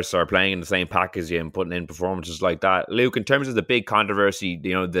Caelan Doris are playing in the same pack as you and putting in performances like that. Luke, in terms of the big controversy,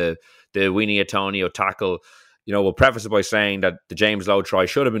 the Winnie Antonio tackle, we'll preface it by saying that the James Lowe try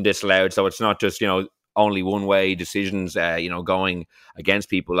should have been disallowed, so it's not just, only one way decisions, going against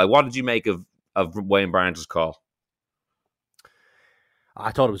people. Like, what did you make of Wayne Barnes' call?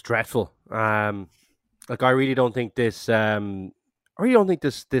 I thought it was dreadful. Like, I really don't think this.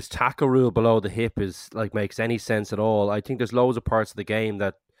 This tackle rule below the hip is like makes any sense at all. I think there's loads of parts of the game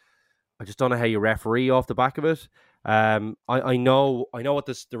that I just don't know how you referee off the back of it. I know what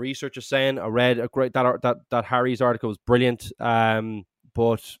the research is saying. I read that Harry's article was brilliant.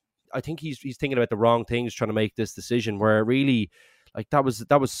 But I think he's thinking about the wrong things trying to make this decision. Where really, like that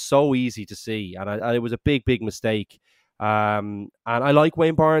was so easy to see, and it was a big mistake. And I like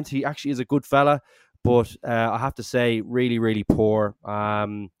Wayne Barnes. He actually is a good fella, but I have to say, really, really poor.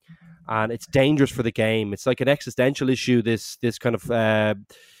 And it's dangerous for the game. It's like an existential issue. This kind of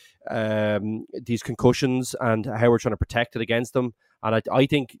these concussions and how we're trying to protect it against them. And I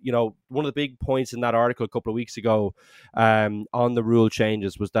think, one of the big points in that article a couple of weeks ago on the rule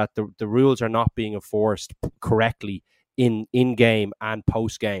changes was that the rules are not being enforced correctly in game and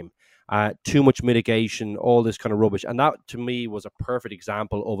post game. Too much mitigation, all this kind of rubbish, and that to me was a perfect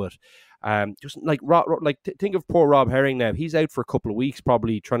example of it. Just think of poor Rob Herring now. He's out for a couple of weeks,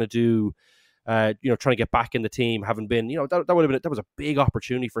 probably trying to do, trying to get back in the team. Having been, that was a big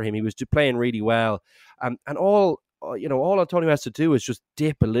opportunity for him. He was playing really well, and all Antonio has to do is just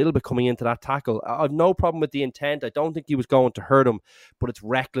dip a little bit coming into that tackle. I've no problem with the intent. I don't think he was going to hurt him, but it's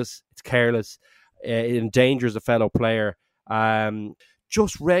reckless, it's careless, it endangers a fellow player.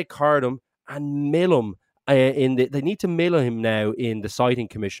 Just red card him and mill him. They need to mill him now in the citing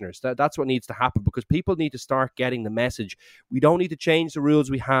commissioners. That's what needs to happen, because people need to start getting the message. We don't need to change the rules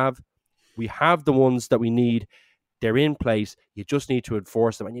we have. We have the ones that we need. They're in place. You just need to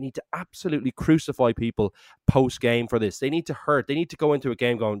enforce them, and you need to absolutely crucify people post-game for this. They need to hurt. They need to go into a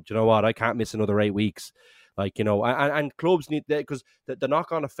game going, do you know what? I can't miss another 8 weeks. And clubs need that, because the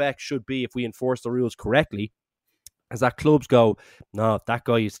knock-on effect should be, if we enforce the rules correctly, as that clubs go, no, that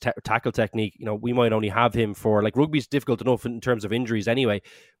guy's tackle technique, we might only have him for, like, rugby's difficult enough in terms of injuries anyway.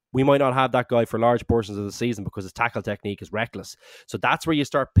 We might not have that guy for large portions of the season because his tackle technique is reckless. So that's where you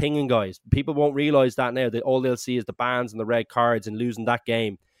start pinging guys. People won't realise that now. All they'll see is the bans and the red cards and losing that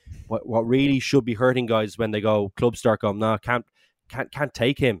game. What really should be hurting guys when they go, clubs start going, no, can't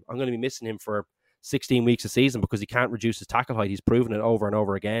take him. I'm going to be missing him for 16 weeks a season because he can't reduce his tackle height. He's proven it over and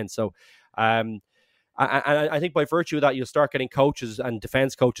over again. So, I think by virtue of that, you'll start getting coaches and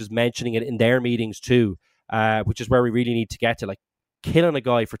defence coaches mentioning it in their meetings too, which is where we really need to get to, like killing a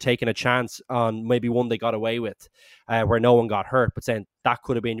guy for taking a chance on maybe one they got away with, where no one got hurt, but saying that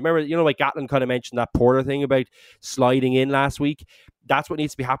could have been. Remember, like Gatlin kind of mentioned that Porter thing about sliding in last week. That's what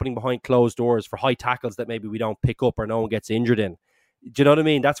needs to be happening behind closed doors for high tackles that maybe we don't pick up or no one gets injured in. Do you know what I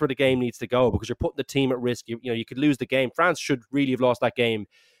mean? That's where the game needs to go, because you're putting the team at risk. You could lose the game. France should really have lost that game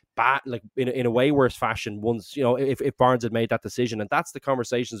bad, like in a way worse fashion once, if Barnes had made that decision. And that's the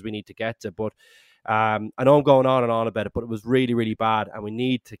conversations we need to get to. But I know I'm going on and on about it, but it was really, really bad, and we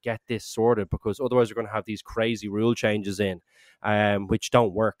need to get this sorted, because otherwise we're going to have these crazy rule changes in, which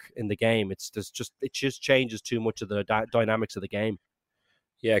don't work in the game. It just changes too much of the dynamics of the game.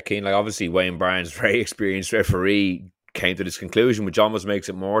 Yeah, Keane, like obviously Wayne Barnes, very experienced referee, came to this conclusion, which almost makes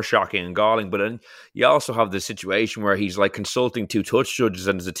it more shocking and galling. But then you also have the situation where he's like consulting 2 touch judges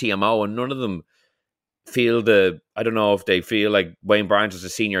and there's a TMO, and none of them feel I don't know if they feel like Wayne Barnes is a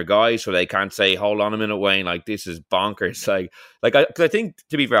senior guy, so they can't say, hold on a minute, Wayne, like this is bonkers. I think,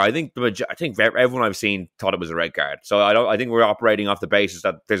 to be fair, I think everyone I've seen thought it was a red card. So I think we're operating off the basis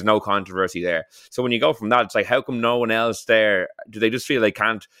that there's no controversy there. So when you go from that, it's like, how come no one else there? Do they just feel they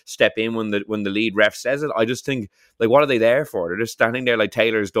can't step in when the lead ref says it? I just think, like, what are they there for? They're just standing there like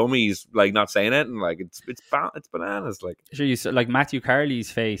Taylor's dummies, like not saying it, and like it's bananas. Like, sure, like Matthew Carley's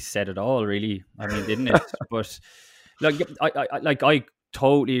face said it all, really. I mean, didn't it? But I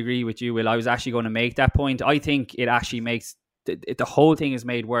totally agree with you, Will. I was actually going to make that point. I think it actually makes the whole thing is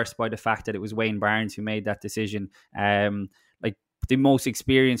made worse by the fact that it was Wayne Barnes who made that decision. Like the most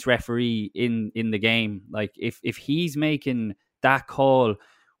experienced referee in the game. Like if he's making that call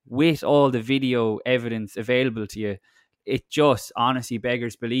with all the video evidence available to you, it just honestly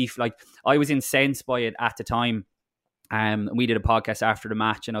beggars belief. Like, I was incensed by it at the time. We did a podcast after the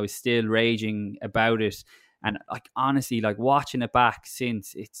match and I was still raging about it. And like, honestly, like watching it back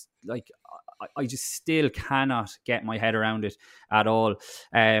since, it's like, I just still cannot get my head around it at all.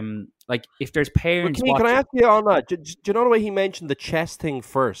 Like, if there's parents, can I ask you on that? Do you know the way he mentioned the chest thing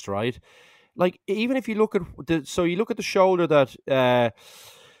first, right? Like, even if you look at the shoulder that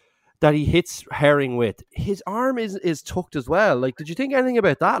he hits Herring with, his arm is tucked as well. Like, did you think anything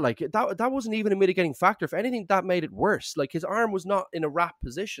about that? Like, that wasn't even a mitigating factor. If anything, that made it worse. Like, his arm was not in a wrap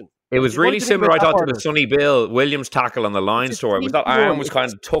position. It was What really did you think similar, about I that thought, to part the of it? Sonny Bill Williams tackle on the line It's a store. It was that sneaky arm one. was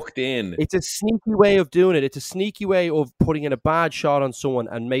kind of tucked in. It's a sneaky way of doing it. It's a sneaky way of putting in a bad shot on someone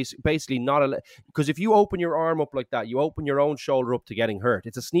and basically not because if you open your arm up like that, you open your own shoulder up to getting hurt.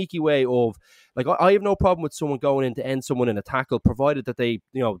 It's a sneaky way of, like, I have no problem with someone going in to end someone in a tackle, provided that they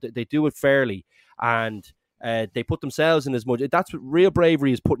do it fairly and they put themselves in as much. That's what real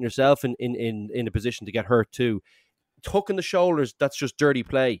bravery is, putting yourself in a position to get hurt too. Hooking the shoulders, that's just dirty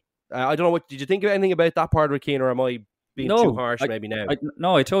play. I don't know. Did you think of anything about that part of it, Keane, or am I being too harsh maybe now?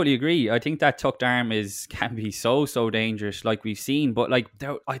 No, I totally agree. I think that tucked arm can be so dangerous, like we've seen. But like,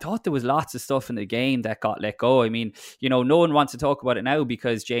 I thought there was lots of stuff in the game that got let go. I mean, no one wants to talk about it now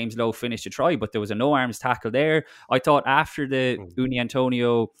because James Lowe finished a try, but there was a no arms tackle there. I thought after the Uni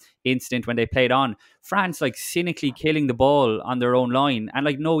Antonio incident, when they played on, France like cynically killing the ball on their own line and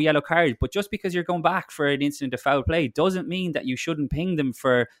like no yellow card. But just because you're going back for an incident of foul play doesn't mean that you shouldn't ping them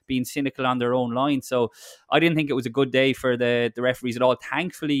for being cynical on their own line. So I didn't think it was a good day for the referees at all.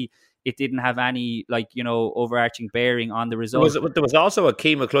 Thankfully, it didn't have any overarching bearing on the result. There was also a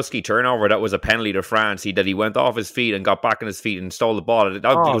Key McCluskey turnover that was a penalty to France. He went off his feet and got back on his feet and stole the ball. There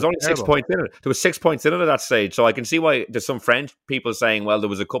was only terrible. 6 points in it. There was 6 points in it at that stage. So I can see why there's some French people saying, well, there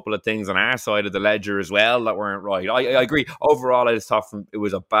was a couple of things on our side of the ledger as well that weren't right. I agree. Overall, I just thought it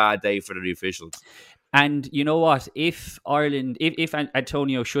was a bad day for the officials. And you know what? If Ireland, if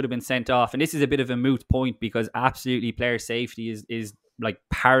Antonio should have been sent off, and this is a bit of a moot point because absolutely player safety is like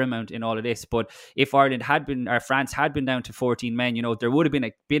paramount in all of this. But if France had been down to 14 men, there would have been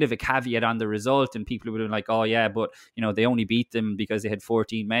a bit of a caveat on the result, and people would have been like, oh yeah, but they only beat them because they had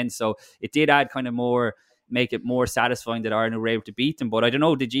 14 men. So it did add kind of make it more satisfying that Ireland were able to beat them. But I don't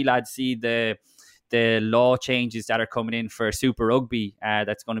know, did you lads see the law changes that are coming in for Super Rugby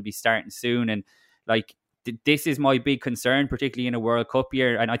that's going to be starting soon? And like, this is my big concern, particularly in a World Cup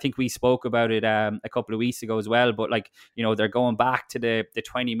year. And I think we spoke about it a couple of weeks ago as well. But like, they're going back to the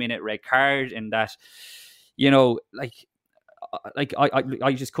 20-minute red card, and that,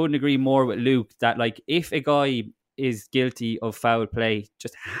 I just couldn't agree more with Luke that like, if a guy is guilty of foul play,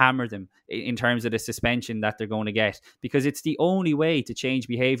 just hammer them in terms of the suspension that they're going to get, because it's the only way to change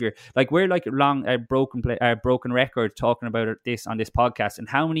behavior. Like, we're like broken record talking about this on this podcast, and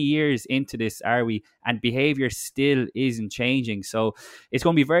how many years into this are we, and behavior still isn't changing. So it's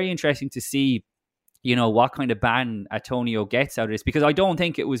going to be very interesting to see what kind of ban Antonio gets out of this, because I don't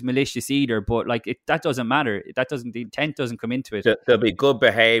think it was malicious either, but like, that doesn't matter. The intent doesn't come into it. There'll be good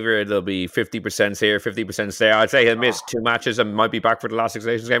behaviour. There'll be 50% here, 50% there. I'd say he'll miss 2 matches and might be back for the last Six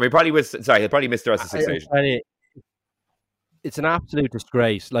Nations game. He'll probably miss the rest of Six Nations. It's an absolute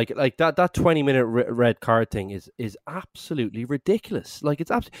disgrace. Like that 20-minute red card thing is absolutely ridiculous. Like,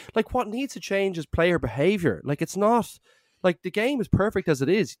 it's like, what needs to change is player behaviour. Like, it's not. Like, the game is perfect as it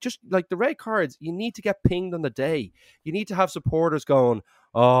is. Just like the red cards, you need to get pinged on the day. You need to have supporters going,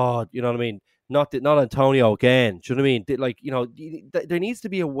 oh, you know what I mean? Not Antonio again. Do you know what I mean? Like, there needs to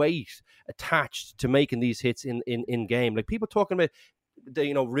be a weight attached to making these hits in game. Like, people talking about,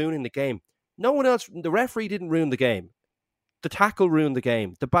 ruining the game. No one else. The referee didn't ruin the game. The tackle ruined the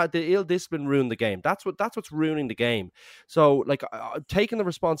game. The ill discipline ruined the game. That's what's ruining the game. So, like, taking the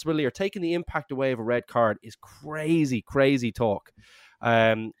responsibility or taking the impact away of a red card is crazy talk.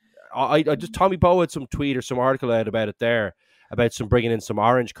 I just, Tommy Bowe had some tweet or some article out about it there, about some bringing in some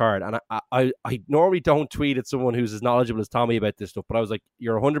orange card, and I normally don't tweet at someone who's as knowledgeable as Tommy about this stuff, but I was like,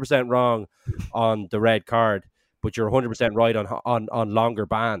 you're 100% wrong on the red card, but you're 100% right on longer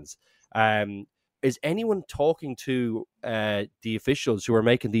bans. Is anyone talking to the officials who are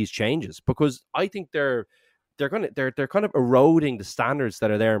making these changes? Because I think they're kind of eroding the standards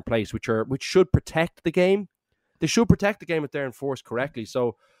that are there in place, which should protect the game. They should protect the game if they're enforced correctly.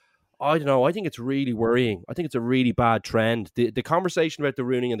 So I don't know. I think it's really worrying. I think it's a really bad trend. The conversation about the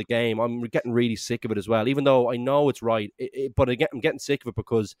ruining of the game, I'm getting really sick of it as well. Even though I know it's right, but again, I'm getting sick of it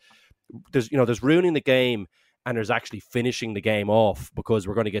because there's ruining the game and there's actually finishing the game off because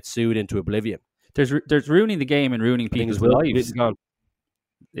we're going to get sued into oblivion. There's ruining the game and ruining people's lives,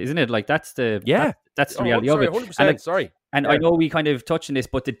 isn't it? Like, that's the reality of it. 100%, sorry. And I know we kind of touched on this,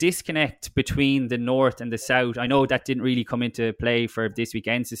 but the disconnect between the North and the South, I know that didn't really come into play for this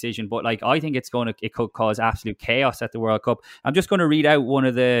weekend's decision, but like, I think it could cause absolute chaos at the World Cup. I'm just going to read out one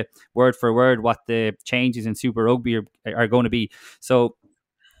of the word for word what the changes in Super Rugby are going to be. So,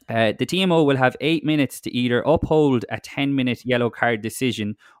 the TMO will have 8 minutes to either uphold a 10-minute yellow card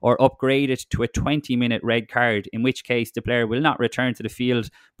decision or upgrade it to a 20-minute red card, in which case the player will not return to the field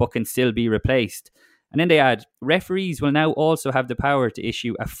but can still be replaced. And then they add, referees will now also have the power to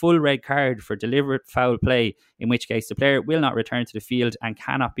issue a full red card for deliberate foul play, in which case the player will not return to the field and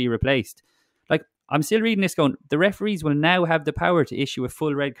cannot be replaced. Like, I'm still reading this going, the referees will now have the power to issue a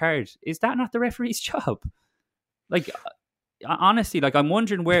full red card. Is that not the referee's job? Like, honestly, like, I'm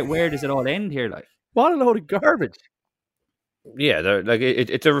wondering where does it all end here? Like, what a load of garbage. Yeah,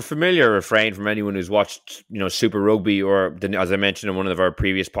 it's a familiar refrain from anyone who's watched, Super Rugby, or as I mentioned in one of our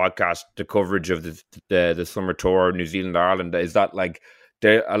previous podcasts, the coverage of the summer tour, New Zealand, Ireland, is that like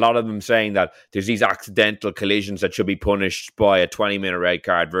there a lot of them saying that there's these accidental collisions that should be punished by a 20-minute red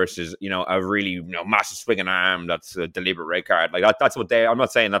card versus a really massive swinging arm that's a deliberate red card. Like that's what I'm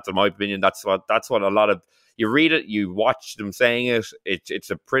not saying that's in my opinion. That's what a lot of. You read it, you watch them saying it. It's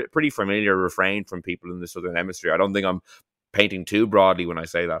a pretty familiar refrain from people in the Southern Hemisphere. I don't think I'm painting too broadly when I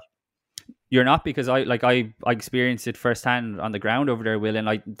say that. You're not, because I experienced it firsthand on the ground over there, Will, and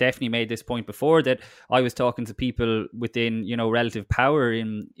I definitely made this point before that I was talking to people within relative power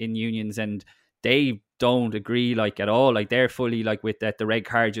in unions, and they don't agree like at all. Like they're fully like with that the red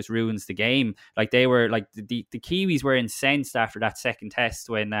card just ruins the game. Like they were like the Kiwis were incensed after that second test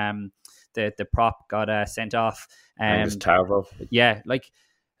when the prop got sent off. I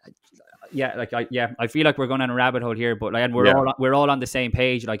feel like we're going on a rabbit hole here, but like, we're all on the same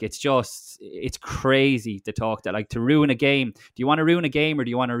page. Like it's crazy to talk that, like, to ruin a game. Do you want to ruin a game, or do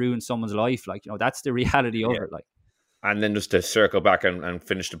you want to ruin someone's life? Like, that's the reality of it. Like, and then just to circle back and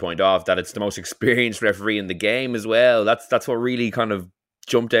finish the point off, that it's the most experienced referee in the game as well. That's what really kind of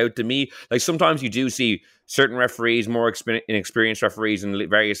jumped out to me. Like sometimes you do see certain referees, more inexperienced referees in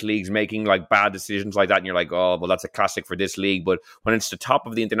various leagues, making like bad decisions like that, and you're like, oh well, that's a classic for this league. But when it's the top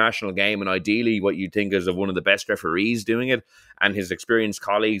of the international game, and ideally what you think is of one of the best referees doing it, and his experienced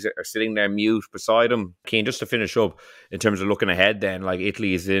colleagues are sitting there mute beside him. Keane, just to finish up in terms of looking ahead, then, like,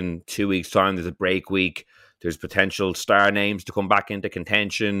 Italy is in 2 weeks' time. There's a break week. There's potential star names to come back into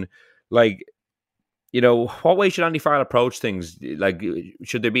contention. Like, what way should Andy Farrell approach things? Like,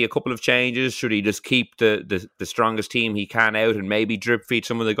 should there be a couple of changes? Should he just keep the strongest team he can out and maybe drip feed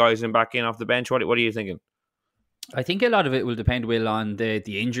some of the guys back in off the bench? What are you thinking? I think a lot of it will depend, Will, on the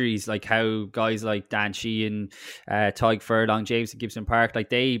injuries, like how guys like Dan Sheehan, Tyg Furlong, James Gibson Park, like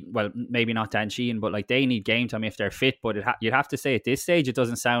maybe not Dan Sheehan, but like they need game time if they're fit. But you'd have to say at this stage, it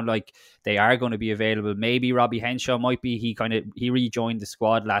doesn't sound like they are going to be available. Maybe Robbie Henshaw might be. He rejoined the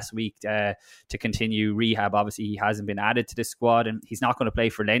squad last week to continue rehab. Obviously, he hasn't been added to the squad, and he's not going to play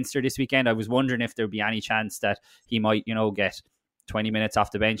for Leinster this weekend. I was wondering if there'd be any chance that he might, get 20 minutes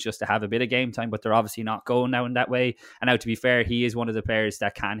off the bench just to have a bit of game time, but they're obviously not going now in that way. And now, to be fair, he is one of the players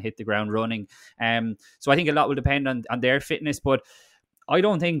that can hit the ground running. So I think a lot will depend on their fitness, but I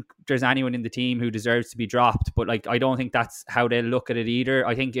don't think there's anyone in the team who deserves to be dropped, but like, I don't think that's how they look at it either.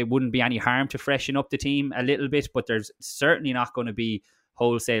 I think it wouldn't be any harm to freshen up the team a little bit, but there's certainly not going to be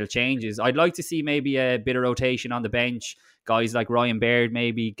wholesale changes. I'd like to see maybe a bit of rotation on the bench, guys like Ryan Baird,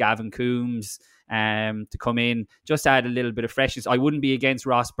 maybe Gavin Coombs, to come in, just add a little bit of freshness. I wouldn't be against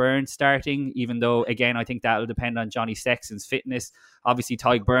Ross Byrne starting, even though, again, I think that'll depend on Johnny Sexton's fitness. Obviously,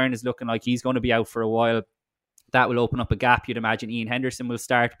 Tyg Byrne is looking like he's going to be out for a while. That will open up a gap. You'd imagine Ian Henderson will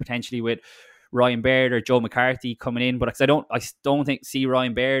start potentially with Ryan Baird or Joe McCarthy coming in, but I don't see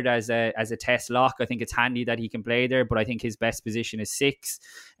Ryan Baird as a test lock. I think it's handy that he can play there, but I think his best position is 6.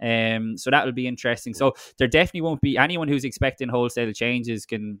 So that will be interesting. So there definitely won't be anyone who's expecting wholesale changes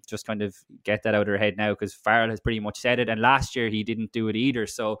can just kind of get that out of their head now, because Farrell has pretty much said it, and last year he didn't do it either.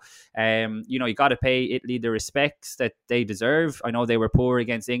 So you got to pay Italy the respects that they deserve. I know they were poor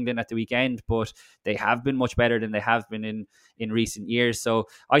against England at the weekend, but they have been much better than they have been in recent years. So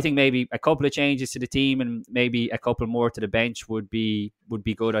I think maybe a couple of changes to the team and maybe a couple more to the bench would be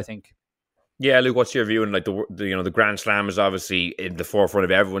good, I think. Yeah, Luke, what's your view? And like the Grand Slam is obviously in the forefront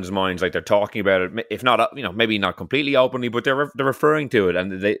of everyone's minds. Like, they're talking about it, if not, maybe not completely openly, but they're referring to it,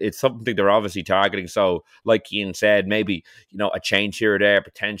 and it's something they're obviously targeting. So, like Ian said, maybe a change here or there,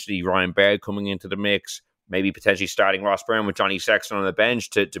 potentially Ryan Baird coming into the mix, maybe potentially starting Ross Byrne with Johnny Sexton on the bench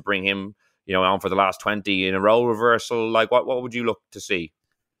to bring him on for the last 20 in a role reversal. Like, what would you look to see?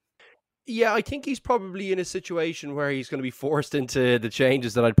 Yeah, I think he's probably in a situation where he's going to be forced into the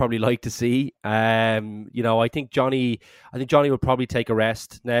changes that I'd probably like to see. I think Johnny will probably take a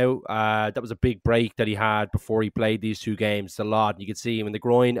rest now. That was a big break that he had before he played these 2 games a lot. You could see him in the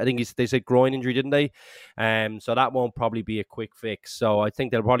groin. I think they said groin injury, didn't they? So that won't probably be a quick fix. So I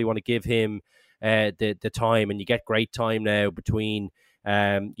think they'll probably want to give him the time, and you get great time now between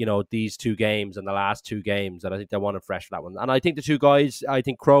these two games and the last two games, and I think they want him fresh for that one. And I think the two guys, I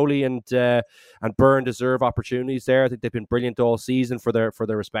think Crowley and Byrne deserve opportunities there. I think they've been brilliant all season for their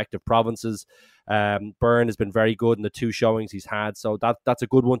respective provinces. Byrne has been very good in the two showings he's had, so that's a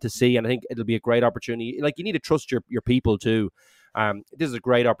good one to see, and I think it'll be a great opportunity. Like, you need to trust your people too. This is a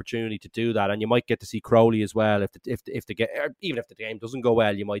great opportunity to do that, and you might get to see Crowley as well. If even if the game doesn't go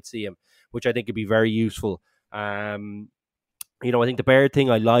well, you might see him, which I think would be very useful. I think the Baird thing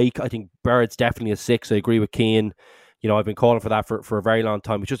I like. I think Baird's definitely a 6. I agree with Keane. I've been calling for that for a very long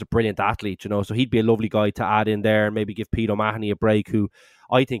time. He's just a brilliant athlete, so he'd be a lovely guy to add in there and maybe give Pete O'Mahony a break, who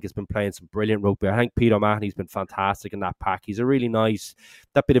I think has been playing some brilliant rugby. I think Pete O'Mahony's been fantastic in that pack. He's a really nice,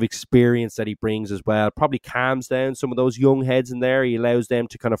 that bit of experience that he brings as well probably calms down some of those young heads in there. He allows them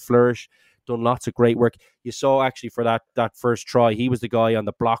to kind of flourish. Done lots of great work. You saw actually for that first try, he was the guy on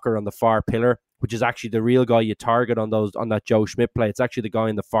the blocker on the far pillar, which is actually the real guy you target on that Joe Schmidt play. It's actually the guy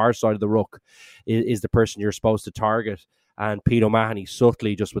on the far side of the ruck is the person you're supposed to target. And Pete O'Mahony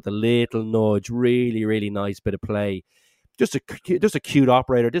subtly, just with a little nudge, really, really nice bit of play. Just a cute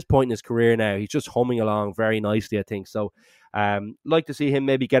operator. At this point in his career now, he's just humming along very nicely, I think. So like to see him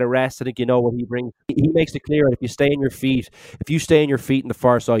maybe get a rest. I think what he brings. He makes it clear, if you stay on your feet in the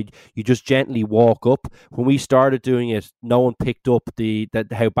far side, you just gently walk up. When we started doing it, no one picked up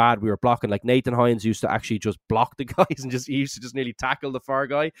how bad we were blocking. Like Nathan Hines used to actually just block the guys and he used to just nearly tackle the far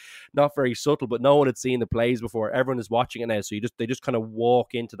guy. Not very subtle, but no one had seen the plays before. Everyone is watching it now, so they just kind of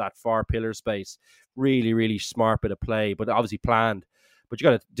walk into that far pillar space. Really, really smart bit of play, but obviously planned. But you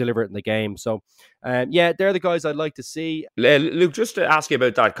got to deliver it in the game. So, they're the guys I'd like to see. Luke, just to ask you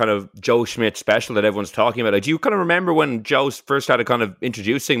about that kind of Joe Schmidt special that everyone's talking about, do you kind of remember when Joe first started kind of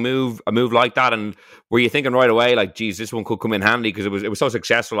introducing a move like that, and were you thinking right away, like, geez, this one could come in handy because it was so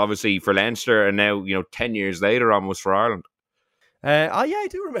successful, obviously, for Leinster, and now 10 years later almost for Ireland? I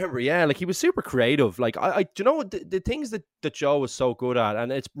do remember. Yeah, like he was super creative. Like the things that Joe was so good at,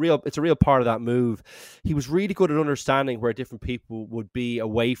 and it's a real part of that move. He was really good at understanding where different people would be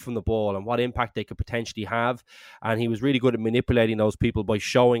away from the ball and what impact they could potentially have. And he was really good at manipulating those people by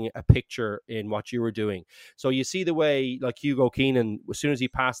showing a picture in what you were doing. So you see the way, like Hugo Keenan, as soon as he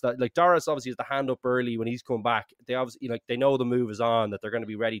passed that, like Doris obviously has the hand up early when he's come back. They obviously they know the move is on, that they're going to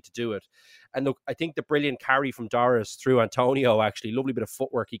be ready to do it. And look, I think the brilliant carry from Doris through Antonio, actually, lovely bit of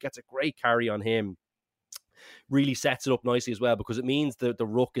footwork. He gets a great carry on him. Really sets it up nicely as well, because it means the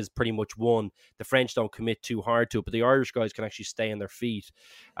ruck is pretty much won. The French don't commit too hard to it, but the Irish guys can actually stay on their feet.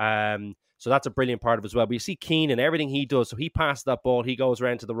 So that's a brilliant part of it as well. But you see Keenan, everything he does. So he passes that ball, he goes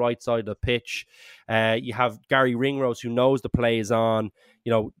around to the right side of the pitch. You have Gary Ringrose, who knows the play is on,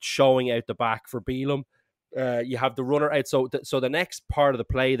 showing out the back for Beelum. You have the runner out. So the next part of the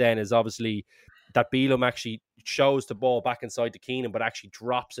play then is obviously that Beelum actually shows the ball back inside to Keenan, but actually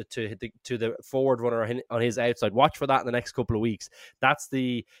drops it to the forward runner on his outside. Watch for that in the next couple of weeks.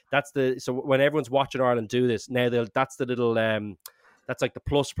 So when everyone's watching Ireland do this now, that's the little that's like the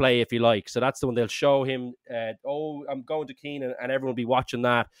plus play, if you like. So that's the one they'll show him. I'm going to Keenan, and everyone will be watching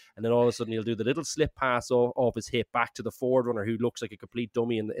that, and then all of a sudden he'll do the little slip pass off his hip back to the forward runner, who looks like a complete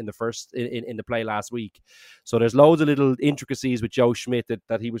dummy in the play last week. So there's loads of little intricacies with Joe Schmidt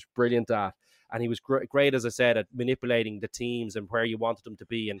that he was brilliant at. And he was great, as I said, at manipulating the teams and where you wanted them to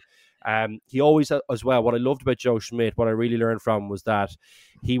be. And he always, as well, what I loved about Joe Schmidt, what I really learned from, was that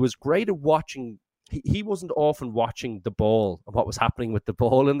he was great at watching. He wasn't often watching the ball and what was happening with the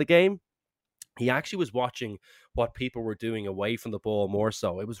ball in the game. He actually was watching what people were doing away from the ball more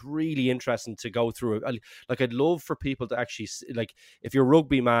so. It was really interesting to go through it. Like, I'd love for people to actually, like, if you're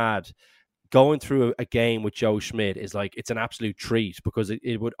rugby mad, going through a game with Joe Schmidt is like, it's an absolute treat, because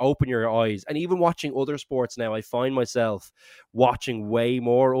it would open your eyes. And even watching other sports now, I find myself watching way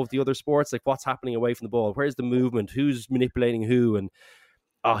more of the other sports, like what's happening away from the ball, where's the movement, who's manipulating who. And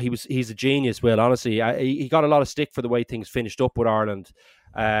he's a genius, Will, honestly. He got a lot of stick for the way things finished up with Ireland,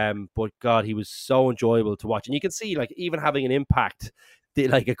 but God, he was so enjoyable to watch. And you can see, like, even having an impact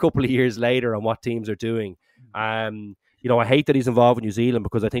like a couple of years later on what teams are doing. I hate that he's involved with New Zealand,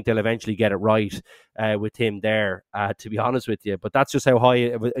 because I think they'll eventually get it right with him there, to be honest with you. But that's just how high,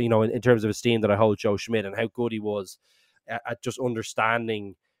 in terms of esteem, that I hold Joe Schmidt, and how good he was at just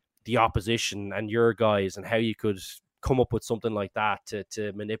understanding the opposition and your guys, and how you could come up with something like that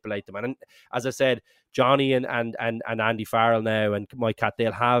to manipulate them. And as I said, Johnny and Andy Farrell now and Mike Catt,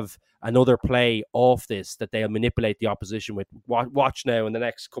 they'll have another play off this that they'll manipulate the opposition with. Watch now in the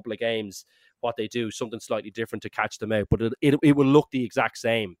next couple of games what they do, something slightly different to catch them out, but it will look the exact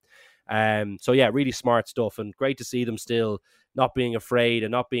same. So yeah, really smart stuff, and great to see them still not being afraid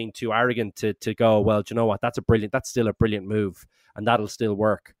and not being too arrogant to go, well, do you know what? That's still a brilliant move, and that'll still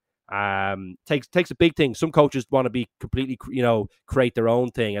work. Takes a big thing. Some coaches want to be completely, create their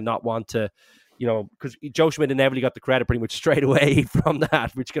own thing and not want to, because Joe Schmidt inevitably got the credit pretty much straight away from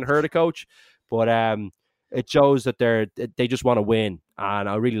that, which can hurt a coach. But it shows that they just want to win, and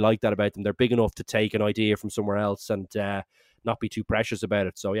I really like that about them. They're big enough to take an idea from somewhere else and not be too precious about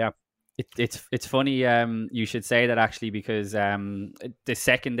it. So yeah. It's funny you should say that, actually, because the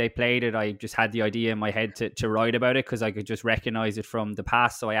second they played it, I just had the idea in my head to write about it, because I could just recognize it from the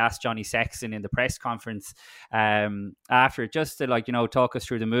past. So I asked Johnny Sexton in the press conference after, just to talk us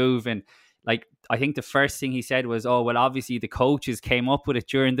through the move, and I think the first thing he said was, "Oh, well, obviously the coaches came up with it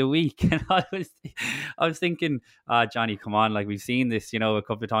during the week." And I was thinking, Johnny, come on, we've seen this, a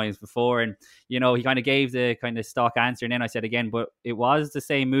couple of times before. And, he kind of gave the kind of stock answer. And then I said again, but it was the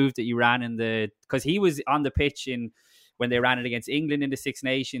same move that you ran because he was on the pitch when they ran it against England in the Six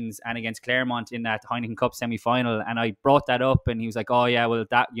Nations and against Claremont in that Heineken Cup semi-final. And I brought that up, and he was like, "Oh yeah, well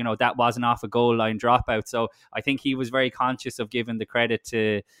that wasn't off a goal line dropout." So I think he was very conscious of giving the credit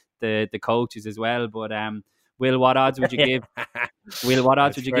to the coaches as well. But Will, what odds would you give? Will, what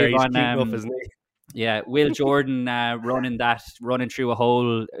odds would you give on Will Jordan running through a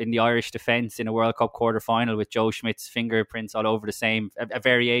hole in the Irish defence in a World Cup quarter final with Joe Schmidt's fingerprints all over a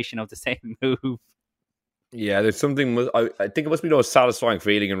variation of the same move? Yeah, there's something. I think it must be the most satisfying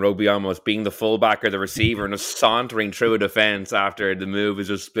feeling in rugby, almost being the fullback or the receiver and just sauntering through a defence after the move is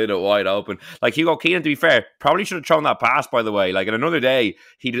just split it wide open. Hugo Keenan, to be fair, probably should have thrown that pass. By the way, in another day,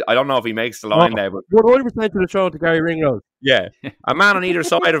 I don't know if he makes the line there, but 100% should have thrown to Gary Ringrose. Yeah, a man on either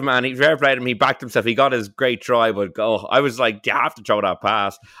side of man. He fair played him. He backed himself. He got his great try, but I was like, you have to throw that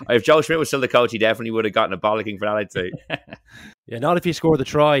pass. If Joe Schmidt was still the coach, he definitely would have gotten a bollocking for that, I'd say. Yeah, not if he scored the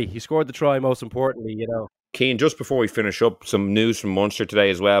try. He scored the try, most importantly, Cian, just before we finish up, some news from Munster today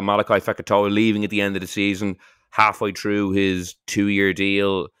as well. Malachi Fekitoa leaving at the end of the season, halfway through his 2-year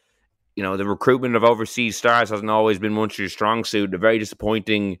deal. The recruitment of overseas stars hasn't always been Munster's strong suit. A very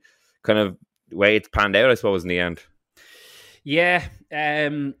disappointing kind of way it's panned out, I suppose, in the end. Yeah,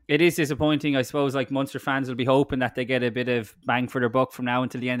 it is disappointing. I suppose Munster fans will be hoping that they get a bit of bang for their buck from now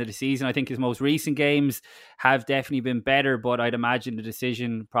until the end of the season. I think his most recent games have definitely been better, but I'd imagine the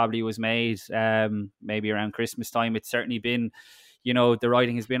decision probably was made maybe around Christmas time. It's certainly been, the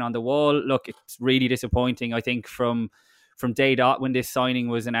writing has been on the wall. Look, it's really disappointing. I think from day dot when this signing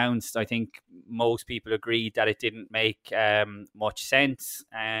was announced, I think most people agreed that it didn't make much sense.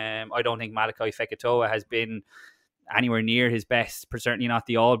 I don't think Malachi Fekitoa has been anywhere near his best, certainly not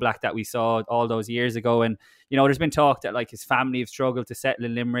the All Black that we saw all those years ago. And there's been talk that his family have struggled to settle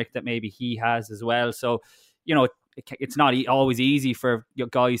in Limerick, that maybe he has as well. So it's not always easy for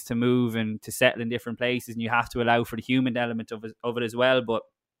guys to move and to settle in different places, and you have to allow for the human element of it as well. But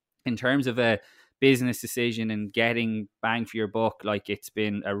in terms of a business decision and getting bang for your buck, it's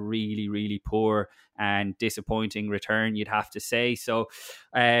been a really, really poor and disappointing return, you'd have to say. So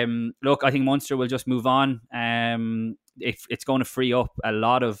look, I think Munster will just move on. It's going to free up a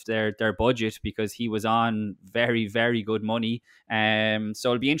lot of their budget, because he was on very, very good money.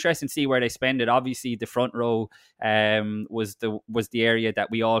 So it'll be interesting to see where they spend it. Obviously the front row was the area that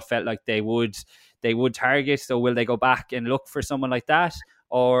we all felt like they would target. So will they go back and look for someone like that,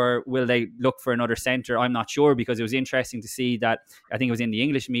 or will they look for another centre? I'm not sure, because it was interesting to see that, I think it was in the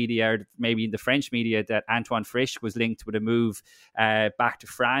English media, or maybe in the French media, that Antoine Frisch was linked with a move back to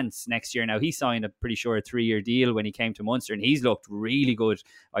France next year. Now, he signed a 3-year deal when he came to Munster, and he's looked really good,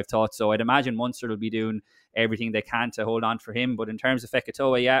 I've thought. So I'd imagine Munster will be doing everything they can to hold on for him. But in terms of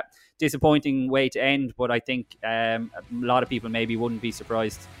Fekitoa, yeah, disappointing way to end, but I think a lot of people maybe wouldn't be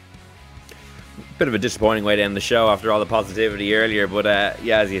surprised. Bit of a disappointing way to end the show after all the positivity earlier, but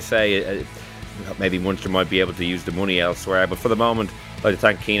as you say, maybe Munster might be able to use the money elsewhere. But for the moment, I'd like to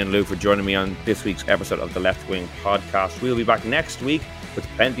thank Cian and Lou for joining me on this week's episode of the Left Wing Podcast. We'll be back next week with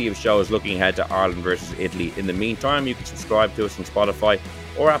plenty of shows looking ahead to Ireland versus Italy. In the meantime, you can subscribe to us on Spotify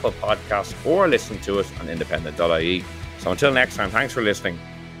or Apple Podcasts, or listen to us on independent.ie. So until next time, thanks for listening,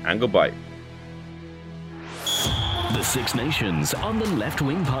 and goodbye. The Six Nations on the Left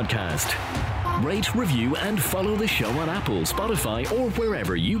Wing Podcast. Rate, review, and follow the show on Apple, Spotify, or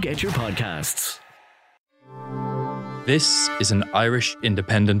wherever you get your podcasts. This is an Irish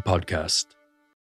Independent Podcast.